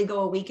absolutely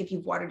go a week if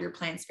you've watered your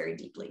plants very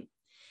deeply.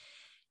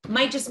 It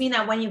might just mean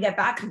that when you get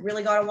back, you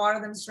really got to water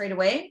them straight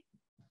away.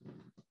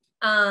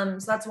 So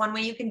that's one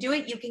way you can do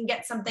it. You can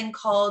get something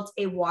called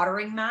a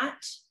watering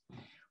mat,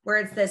 where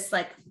it's this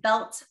like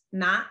felt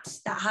mat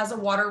that has a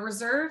water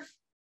reserve,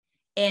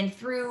 and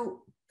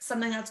through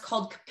something that's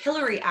called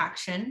capillary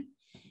action,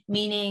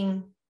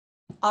 meaning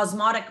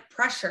osmotic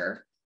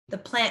pressure, the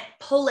plant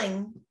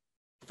pulling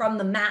from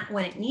the mat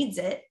when it needs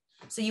it.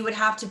 So you would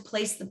have to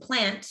place the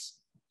plant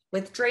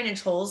with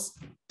drainage holes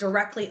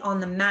directly on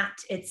the mat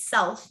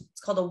itself.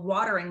 It's called a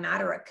watering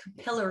mat or a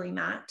capillary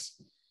mat.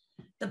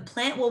 The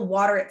plant will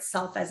water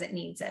itself as it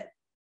needs it.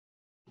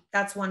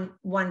 That's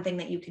one thing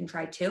that you can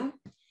try too.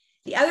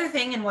 The other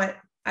thing, and what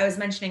I was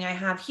mentioning I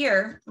have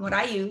here, what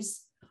I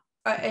use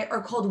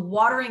are called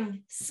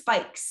watering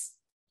spikes.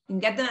 You can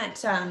get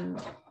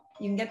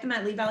them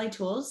at Lee Valley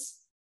Tools.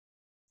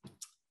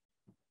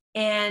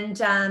 And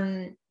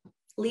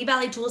Lee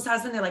Valley Tools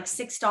has them. They're like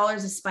 $6 a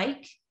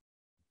spike.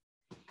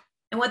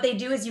 And what they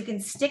do is you can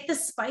stick the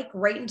spike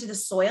right into the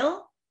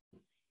soil,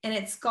 and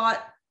it's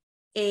got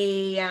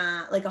a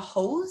like a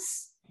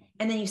hose.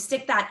 And then you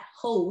stick that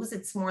hose,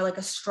 it's more like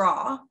a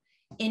straw,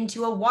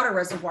 into a water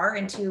reservoir,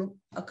 into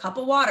a cup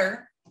of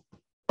water.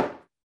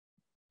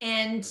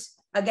 And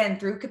again,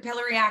 through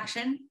capillary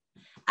action,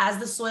 as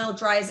the soil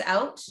dries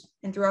out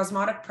and through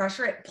osmotic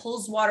pressure, it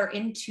pulls water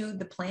into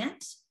the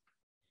plant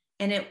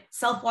and it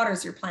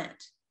self-waters your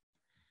plant.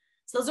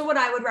 So those are what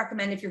I would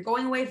recommend. If you're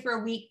going away for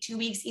a week, 2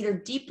 weeks, either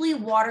deeply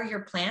water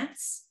your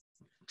plants,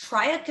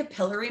 try a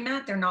capillary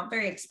mat. They're not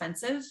very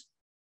expensive,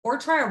 or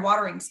try a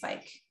watering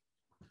spike.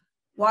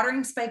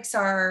 Watering spikes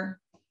are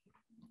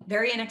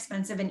very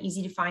inexpensive and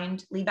easy to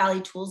find. Lee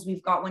Valley Tools,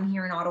 we've got one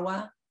here in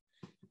Ottawa.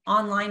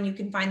 Online, you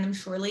can find them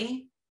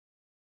surely,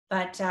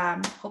 but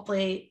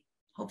hopefully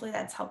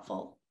that's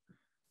helpful.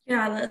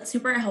 Yeah, that's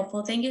super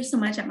helpful. Thank you so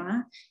much,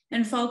 Emma.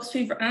 And folks,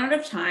 we've run out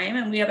of time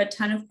and we have a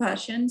ton of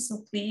questions.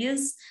 So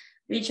please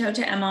reach out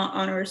to Emma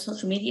on our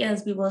social media,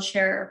 as we will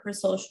share her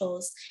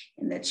socials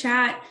in the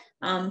chat.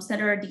 Send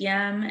her a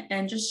DM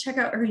and just check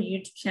out her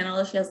YouTube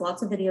channel. She has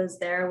lots of videos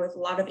there with a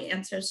lot of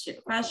answers to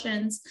your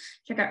questions.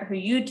 Check out her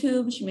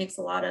YouTube. She makes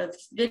a lot of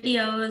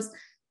videos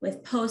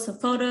with posts of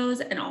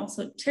photos, and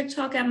also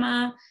TikTok,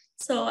 Emma.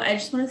 So I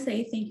just want to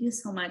say thank you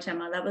so much,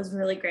 Emma. That was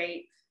really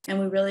great. And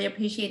we really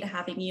appreciate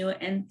having you.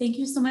 And thank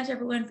you so much,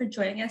 everyone, for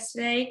joining us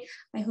today.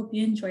 I hope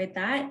you enjoyed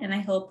that. And I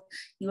hope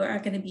you are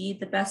going to be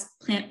the best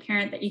plant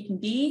parent that you can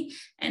be,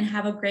 and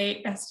have a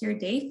great rest of your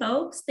day,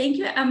 folks. Thank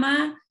you,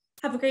 Emma.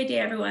 Have a great day,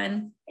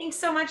 everyone. Thanks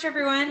so much,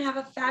 everyone. Have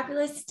a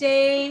fabulous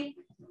day.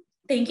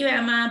 Thank you,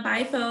 Emma.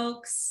 Bye,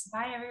 folks.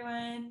 Bye,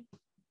 everyone.